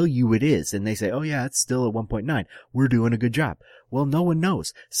they tell you it is. And they say, oh yeah, it's still at 1.9. We're doing a good job. Well, no one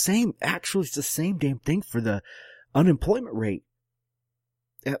knows. Actually, it's the same damn thing for the unemployment rate.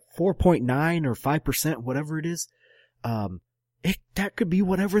 At 4.9 or 5%, whatever it is, that could be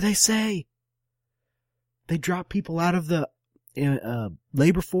whatever they say. They drop people out of the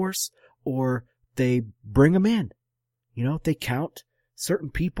labor force, or they bring them in. You know, they count certain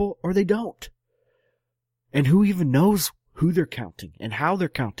people or they don't. And who even knows who they're counting and how they're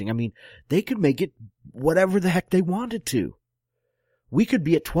counting? I mean, they could make it whatever the heck they wanted to. We could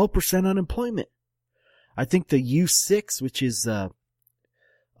be at 12% unemployment. I think the U6, which is a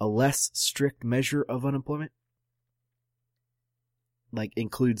less strict measure of unemployment, like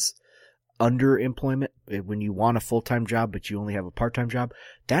includes underemployment when you want a full-time job but you only have a part-time job,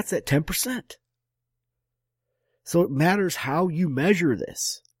 that's at 10%. So it matters how you measure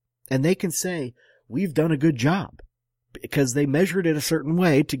this. And they can say, we've done a good job, because they measured it a certain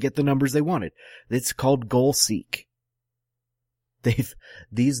way to get the numbers they wanted. It's called goal seek.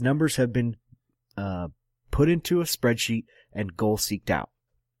 These numbers have been put into a spreadsheet and goal seeked out.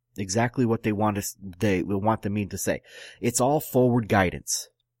 Exactly what they want the mean to say. It's all forward guidance.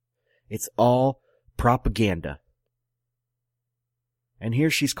 It's all propaganda. And here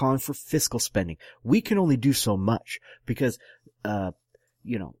she's calling for fiscal spending. We can only do so much because,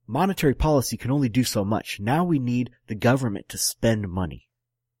 monetary policy can only do so much. Now we need the government to spend money.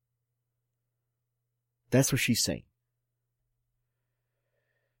 That's what she's saying.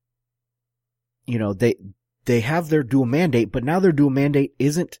 You know, they have their dual mandate, but now their dual mandate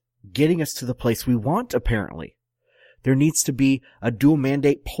isn't getting us to the place we want, apparently. There needs to be a dual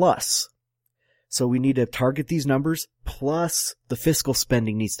mandate plus. So we need to target these numbers, plus the fiscal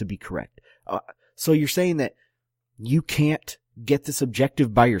spending needs to be correct. So you're saying that you can't get this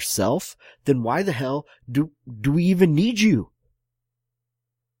objective by yourself? Then why the hell do we even need you?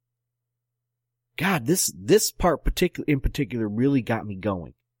 God, this part in particular really got me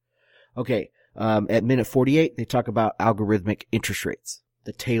going. Okay, at minute 48, they talk about algorithmic interest rates.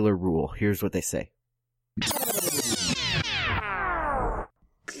 The Taylor rule. Here's what they say.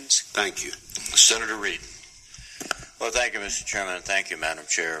 Thank you. Senator Reid. Well, thank you, Mr. Chairman, and thank you, Madam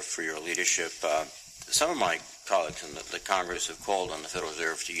Chair, for your leadership. Some of my colleagues in the Congress have called on the Federal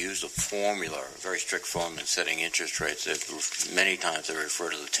Reserve to use a formula, a very strict formula in setting interest rates. Many times they refer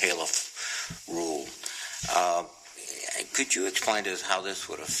to the Taylor rule. Could you explain to us how this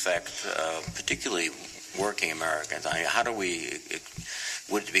would affect particularly working Americans?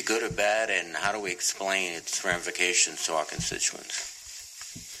 Would it be good or bad, and how do we explain its ramifications to our constituents?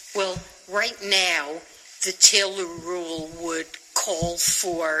 Well, right now, the Taylor rule would call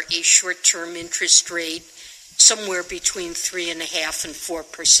for a short-term interest rate somewhere between 3.5% and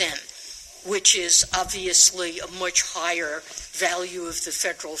 4%, which is obviously a much higher value of the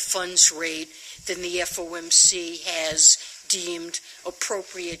federal funds rate than the FOMC has deemed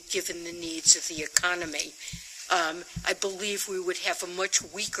appropriate given the needs of the economy. I believe we would have a much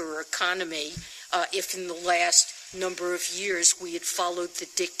weaker economy if in the last number of years we had followed the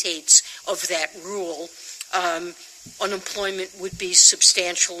dictates of that rule. Unemployment would be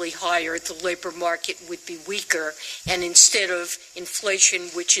substantially higher, the labor market would be weaker, and instead of inflation,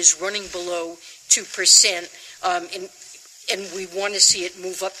 which is running below 2%, and we want to see it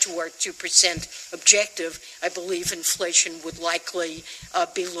move up to our 2% objective, I believe inflation would likely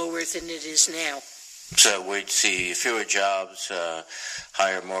be lower than it is now. So we'd see fewer jobs,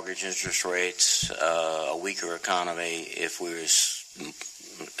 higher mortgage interest rates, a weaker economy if we were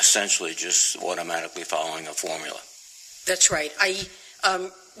essentially just automatically following a formula. That's right. I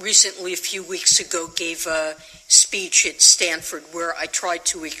recently, a few weeks ago, gave a speech at Stanford where I tried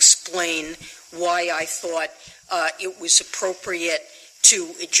to explain why I thought it was appropriate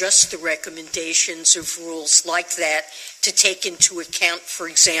to adjust the recommendations of rules like that to take into account, for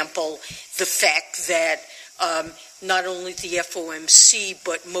example, the fact that not only the FOMC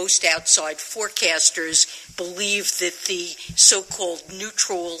but most outside forecasters believe that the so-called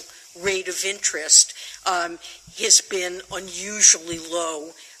neutral rate of interest has been unusually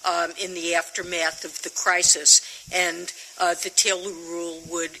low in the aftermath of the crisis, and the Taylor rule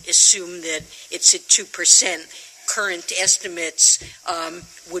would assume that it's at 2%. Current estimates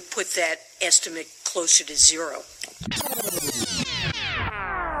would put that estimate closer to zero.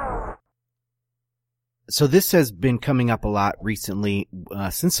 So this has been coming up a lot recently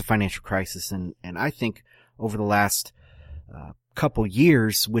since the financial crisis, and I think over the last couple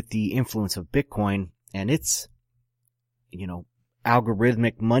years with the influence of Bitcoin and its,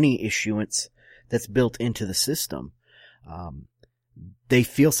 algorithmic money issuance that's built into the system. They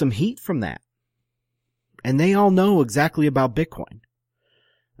feel some heat from that. And they all know exactly about Bitcoin.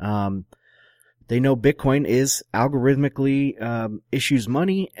 They know Bitcoin is algorithmically issues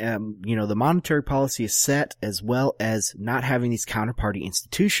money. The monetary policy is set, as well as not having these counterparty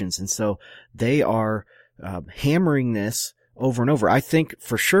institutions. And so they are hammering this over and over. I think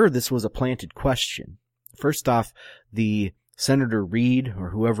for sure this was a planted question. First off, the Senator Reid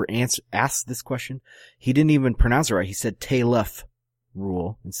or whoever asked this question, he didn't even pronounce it right. He said Tayloff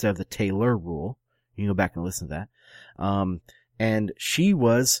rule instead of the Taylor rule. You can go back and listen to that. And she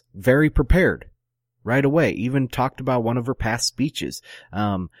was very prepared right away, even talked about one of her past speeches.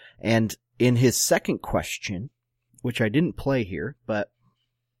 And in his second question, which I didn't play here, but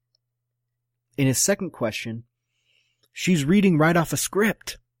in his second question, she's reading right off a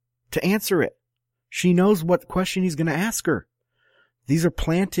script to answer it. She knows what question he's going to ask her. These are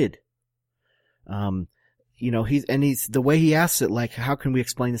planted. He's the way he asks it, like, how can we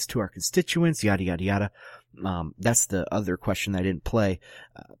explain this to our constituents? Yada, yada, yada. That's the other question I didn't play.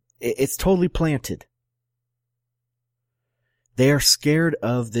 It's totally planted. They are scared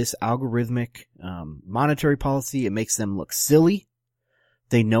of this algorithmic, monetary policy. It makes them look silly.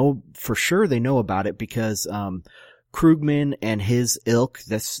 They know, for sure they know about it because, Krugman and his ilk,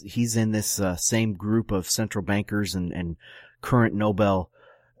 he's in this, same group of central bankers and current Nobel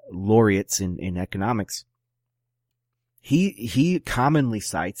laureates in economics. He commonly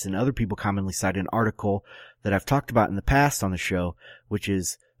cites, and other people commonly cite, an article that I've talked about in the past on the show, which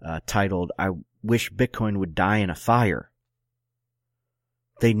is, titled, "I Wish Bitcoin Would Die in a Fire."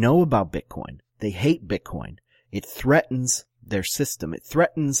 They know about Bitcoin. They hate Bitcoin. It threatens their system. It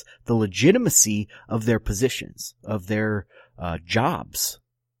threatens the legitimacy of their positions, of their jobs.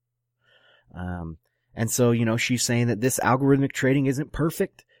 And so, she's saying that this algorithmic trading isn't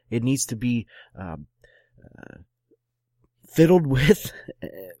perfect. It needs to be fiddled with.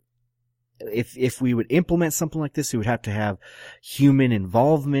 If we would implement something like this, we would have to have human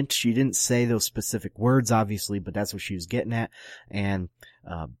involvement. She didn't say those specific words, obviously, but that's what she was getting at. And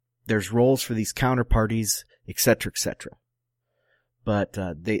there's roles for these counterparties, et cetera, et cetera. But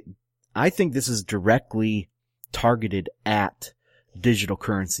I think this is directly targeted at digital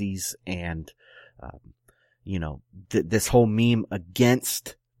currencies and, this whole meme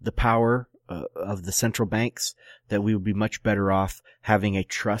against the power of the central banks, that we would be much better off having a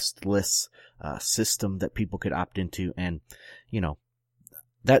trustless system that people could opt into. And,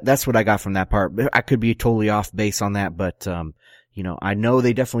 that's what I got from that part. I could be totally off base on that, but, I know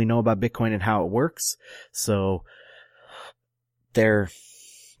they definitely know about Bitcoin and how it works. So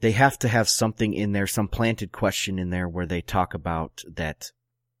they have to have something in there, some planted question in there where they talk about that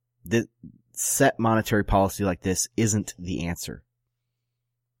the set monetary policy like this isn't the answer.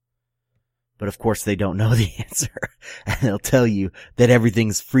 But of course they don't know the answer. And they'll tell you that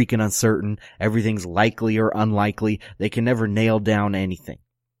everything's freaking uncertain, everything's likely or unlikely. They can never nail down anything.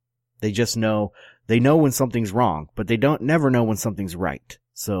 They just know, they know when something's wrong, but they never know when something's right.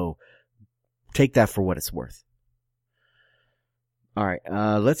 So take that for what it's worth. All right,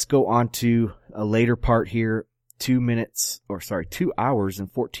 let's go on to a later part here. 2 hours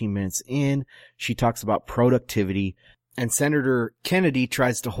and 14 minutes in. She talks about productivity, and Senator Kennedy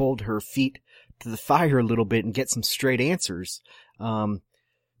tries to hold her feet to the fire a little bit and get some straight answers.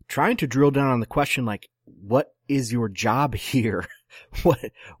 Trying to drill down on the question, like, what is your job here?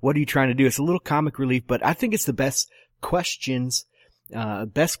 What are you trying to do? It's a little comic relief, but I think it's the best questioning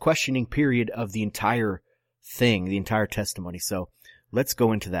period of the entire thing, the entire testimony. So let's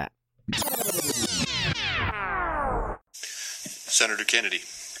go into that. Senator Kennedy.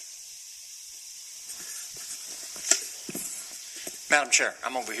 Madam Chair,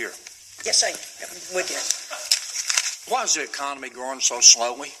 I'm over here. Yes, I'm with you. Why is the economy growing so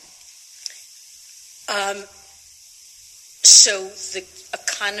slowly? So the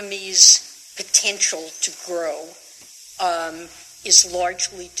economy's potential to grow is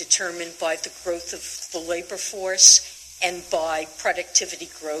largely determined by the growth of the labor force and by productivity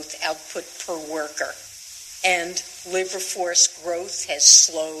growth, output per worker. And labor force growth has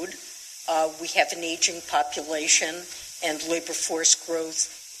slowed. We have an aging population, and labor force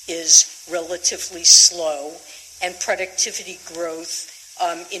growth is relatively slow. And productivity growth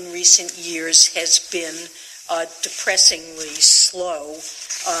in recent years has been depressingly slow.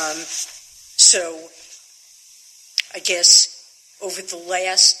 So I guess over the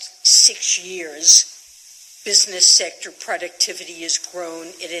last 6 years, business sector productivity has grown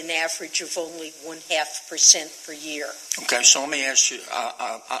at an average of only 0.5% per year. Okay, so let me ask you.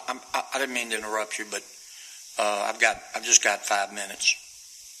 I didn't mean to interrupt you, but I've just got 5 minutes.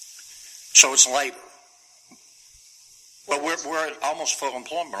 So it's labor. Well, we're at almost full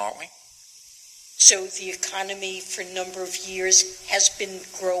employment, aren't we? So the economy for a number of years has been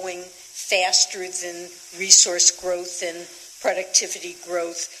growing faster than resource growth and productivity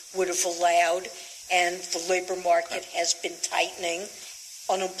growth would have allowed, and the labor market has been tightening.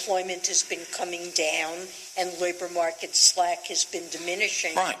 Unemployment has been coming down, and labor market slack has been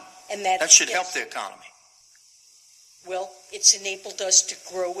diminishing. Right. And that should help the economy. Well, it's enabled us to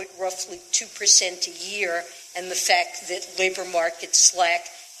grow at roughly 2% a year, and the fact that labor market slack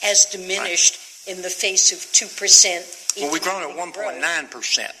has diminished in the face of 2%. Well, we've grown at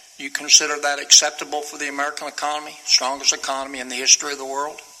 1.9%. You consider that acceptable for the American economy, strongest economy in the history of the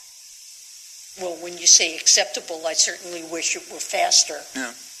world? Well, when you say acceptable, I certainly wish it were faster.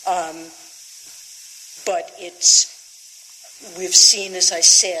 Yeah. But we've seen, as I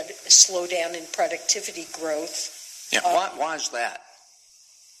said, a slowdown in productivity growth. Yeah. Why is that?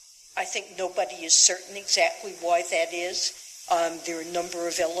 I think nobody is certain exactly why that is. There are a number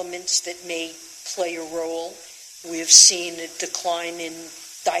of elements that may play a role. We have seen a decline in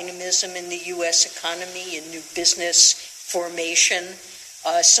dynamism in the U.S. economy, in new business formation.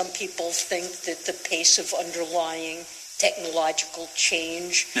 Some people think that the pace of underlying technological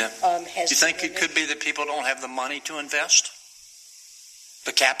change has... You think it could be that people don't have the money to invest?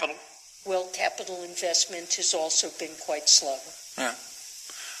 The capital? Well, capital investment has also been quite slow. Yeah.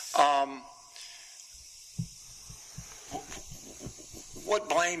 What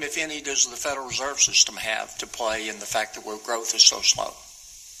blame, if any, does the Federal Reserve System have to play in the fact that growth is so slow?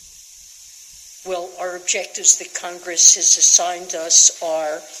 Well, our objectives that Congress has assigned us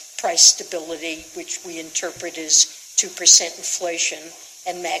are price stability, which we interpret as 2% inflation,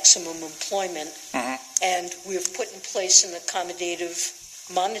 and maximum employment. Mm-hmm. And we have put in place an accommodative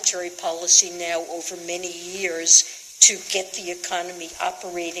monetary policy now over many years to get the economy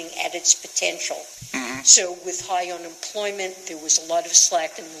operating at its potential. Mm-hmm. So with high unemployment, there was a lot of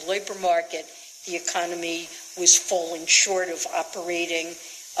slack in the labor market. The economy was falling short of operating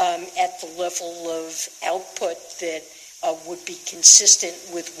at the level of output that would be consistent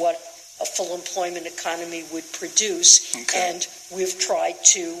with what a full employment economy would produce. Okay. And we've tried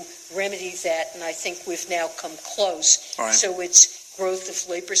to remedy that, and I think we've now come close. Right. So it's growth of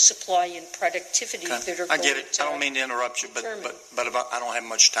labor supply and productivity that are going to... I get it. I don't mean to interrupt you, but I don't have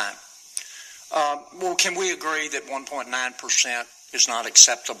much time. Well, can we agree that 1.9% is not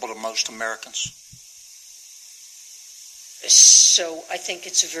acceptable to most Americans? So I think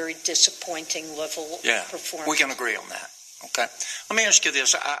it's a very disappointing level of performance. We can agree on that. Okay. Let me ask you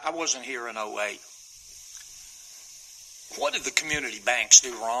this. I wasn't here in 2008. What did the community banks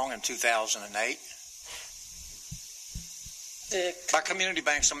do wrong in 2008? By community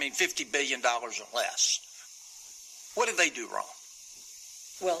banks, I mean $50 billion or less. What did they do wrong?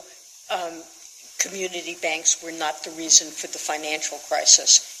 Well, community banks were not the reason for the financial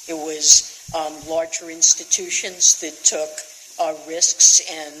crisis. It was larger institutions that took risks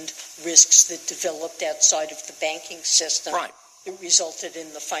and risks that developed outside of the banking system. Right. It resulted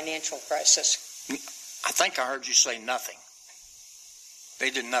in the financial crisis. I think I heard you say nothing. They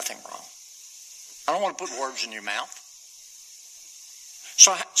did nothing wrong. I don't want to put words in your mouth.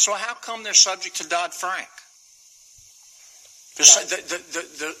 So how come they're subject to Dodd-Frank?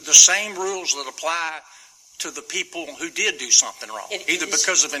 The same rules that apply to the people who did do something wrong, either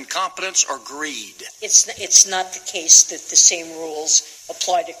because of incompetence or greed. It's not the case that the same rules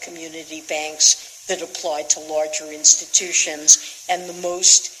apply to community banks that apply to larger institutions, and the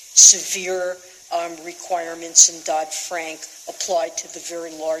most severe requirements in Dodd-Frank apply to the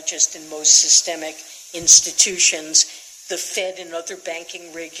very largest and most systemic institutions. The Fed and other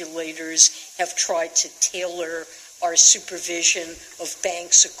banking regulators have tried to tailor our supervision of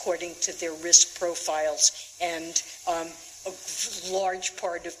banks according to their risk profiles, and a large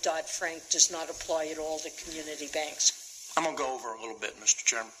part of Dodd-Frank does not apply at all to community banks. I'm going to go over a little bit, Mr.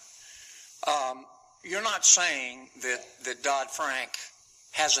 Chairman. You're not saying that Dodd-Frank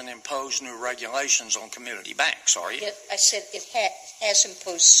hasn't imposed new regulations on community banks, are you? I said it has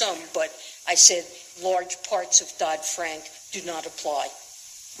imposed some, but I said large parts of Dodd-Frank do not apply.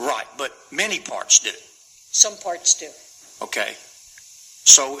 Right, but many parts do. Some parts do. Okay.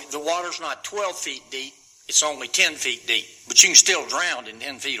 So the water's not 12 feet deep, it's only 10 feet deep. But you can still drown in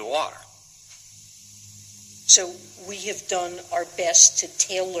 10 feet of water. So we have done our best to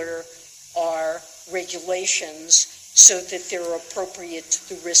tailor our regulations so that they're appropriate to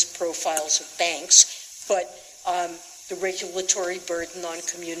the risk profiles of banks. But the regulatory burden on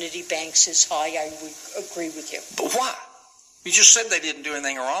community banks is high. I would agree with you. But why? You just said they didn't do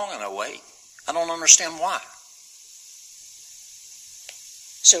anything wrong in 2008. I don't understand why.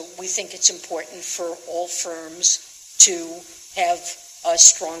 So we think it's important for all firms to have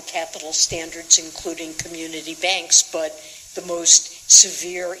strong capital standards, including community banks, but the most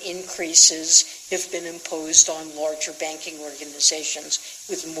severe increases have been imposed on larger banking organizations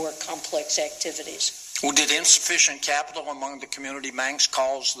with more complex activities. Well, did insufficient capital among the community banks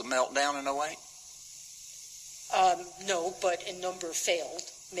cause the meltdown in 2008? No, but a number failed.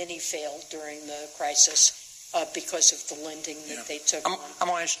 Many failed during the crisis. because of the lending that they took on. I'm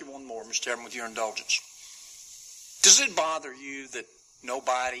going to ask you one more, Mr. Chairman, with your indulgence. Does it bother you that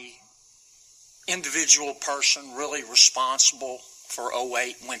nobody, individual person really responsible for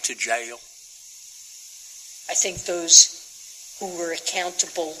 08 went to jail? I think those who were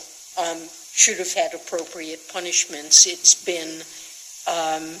accountable should have had appropriate punishments. It's been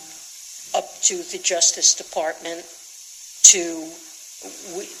up to the Justice Department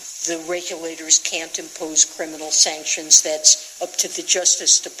the regulators can't impose criminal sanctions. That's up to the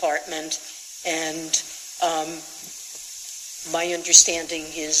Justice Department. And my understanding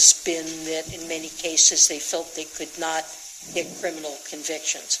has been that in many cases they felt they could not get criminal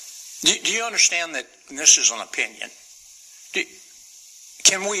convictions. Do you understand that, and this is an opinion, let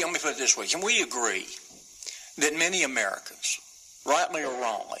me put it this way, can we agree that many Americans, rightly or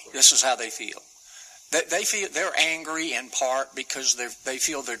wrongly, this is how they feel, that they feel they're angry in part because they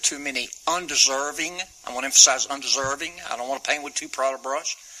feel there are too many undeserving, I want to emphasize undeserving, I don't want to paint with too broad a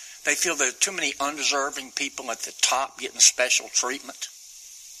brush, they feel there are too many undeserving people at the top getting special treatment?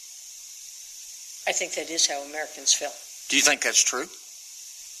 I think that is how Americans feel. Do you think that's true?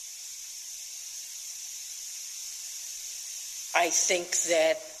 I think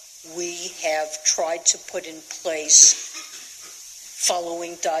that we have tried to put in place,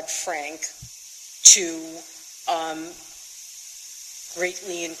 following Dodd-Frank, to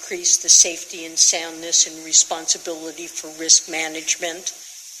greatly increase the safety and soundness and responsibility for risk management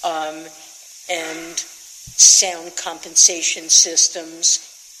and sound compensation systems,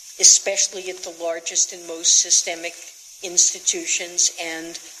 especially at the largest and most systemic institutions,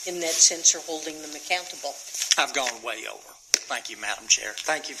 and in that sense are holding them accountable. I've gone way over. Thank you, Madam Chair.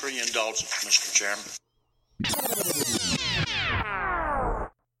 Thank you for your indulgence, Mr. Chairman.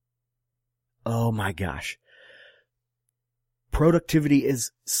 Oh my gosh. Productivity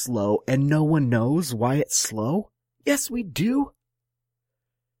is slow and no one knows why it's slow? Yes, we do.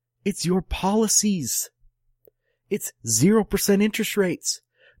 It's your policies. It's 0% interest rates.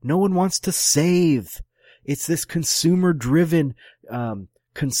 No one wants to save. It's this consumer-driven,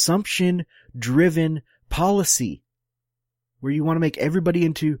 consumption-driven policy where you want to make everybody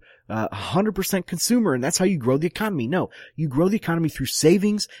into 100% consumer, and that's how you grow the economy. No, you grow the economy through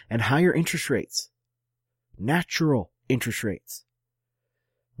savings and higher interest rates. Natural interest rates.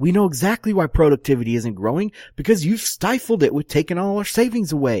 We know exactly why productivity isn't growing, because you've stifled it with taking all our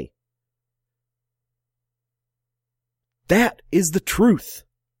savings away. That is the truth.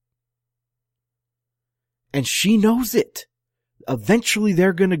 And she knows it. Eventually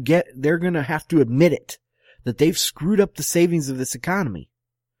they're gonna have to admit it, that they've screwed up the savings of this economy,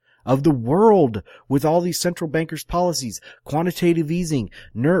 of the world, with all these central bankers' policies, quantitative easing,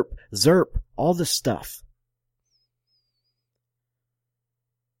 NERP, ZERP, all this stuff.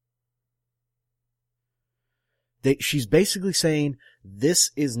 She's basically saying,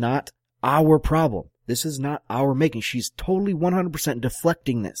 this is not our problem. This is not our making. She's totally 100%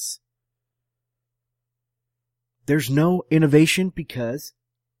 deflecting this. There's no innovation because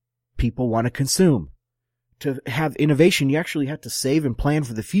people want to consume. To have innovation, you actually have to save and plan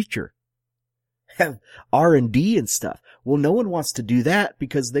for the future. Have R&D and stuff. Well, no one wants to do that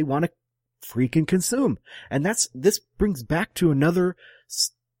because they want to freaking consume. And this brings back to another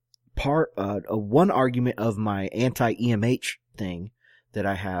part, one argument of my anti-EMH thing that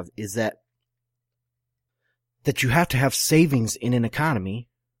I have is that you have to have savings in an economy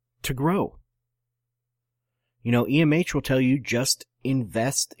to grow. You know, EMH will tell you just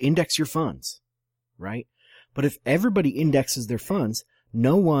index your funds, right? But if everybody indexes their funds,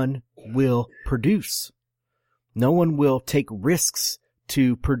 no one will produce. No one will take risks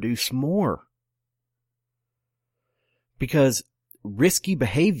to produce more. Because risky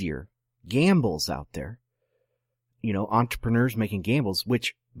behavior, gambles out there, you know, entrepreneurs making gambles,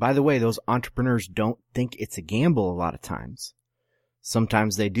 which, by the way, those entrepreneurs don't think it's a gamble a lot of times.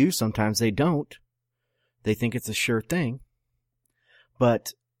 Sometimes they do, sometimes they don't. They think it's a sure thing.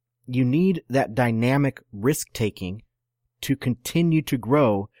 But you need that dynamic risk-taking to continue to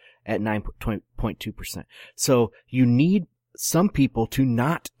grow at 9.2%. So you need some people to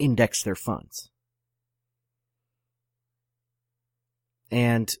not index their funds.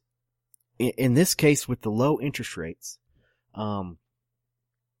 And in this case, with the low interest rates,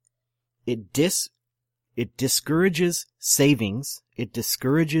 it discourages savings. It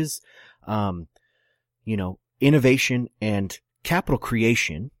discourages, innovation and capital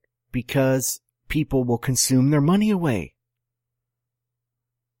creation, because people will consume their money away.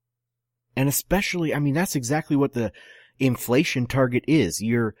 And especially, that's exactly what the inflation target is.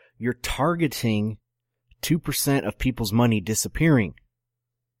 You're targeting 2% of people's money disappearing.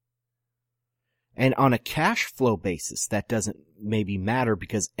 And on a cash flow basis, that doesn't maybe matter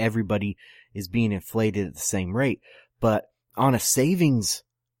because everybody is being inflated at the same rate. But on the savings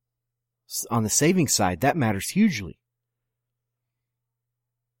side, that matters hugely.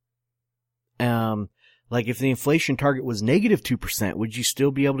 Like if the inflation target was negative 2%, would you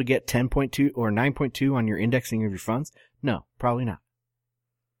still be able to get 10.2 or 9.2 on your indexing of your funds? No, probably not.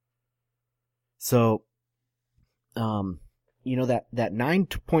 So, that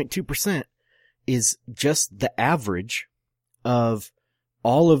 9.2% is just the average of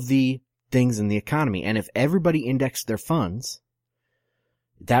all of the things in the economy. And if everybody indexed their funds,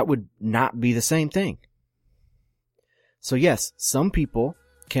 that would not be the same thing. So yes, some people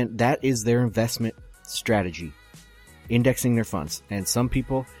that is their investment strategy, indexing their funds. And some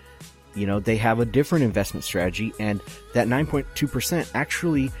people, they have a different investment strategy, and that 9.2%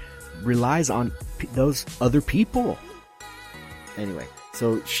 actually relies on those other people. Anyway,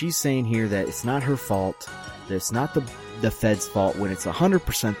 so she's saying here that it's not her fault, that it's not the Fed's fault when it's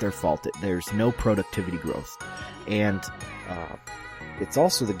 100% their fault, that there's no productivity growth. And it's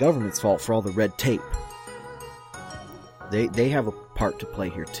also the government's fault for all the red tape. They have a part to play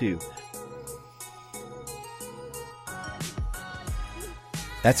here too.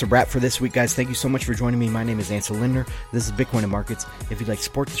 That's a wrap for this week, guys. Thank you so much for joining me. My name is Ansel Lindner. This is Bitcoin and Markets. If you'd like to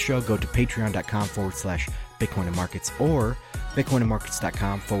support the show, go to patreon.com/Bitcoin and Markets or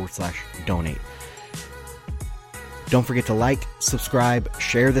bitcoinandmarkets.com/donate. Don't forget to like, subscribe,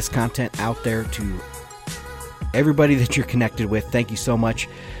 share this content out there to everybody that you're connected with. Thank you so much.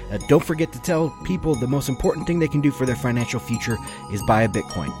 Don't forget to tell people the most important thing they can do for their financial future is buy a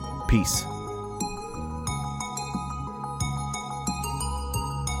Bitcoin. Peace.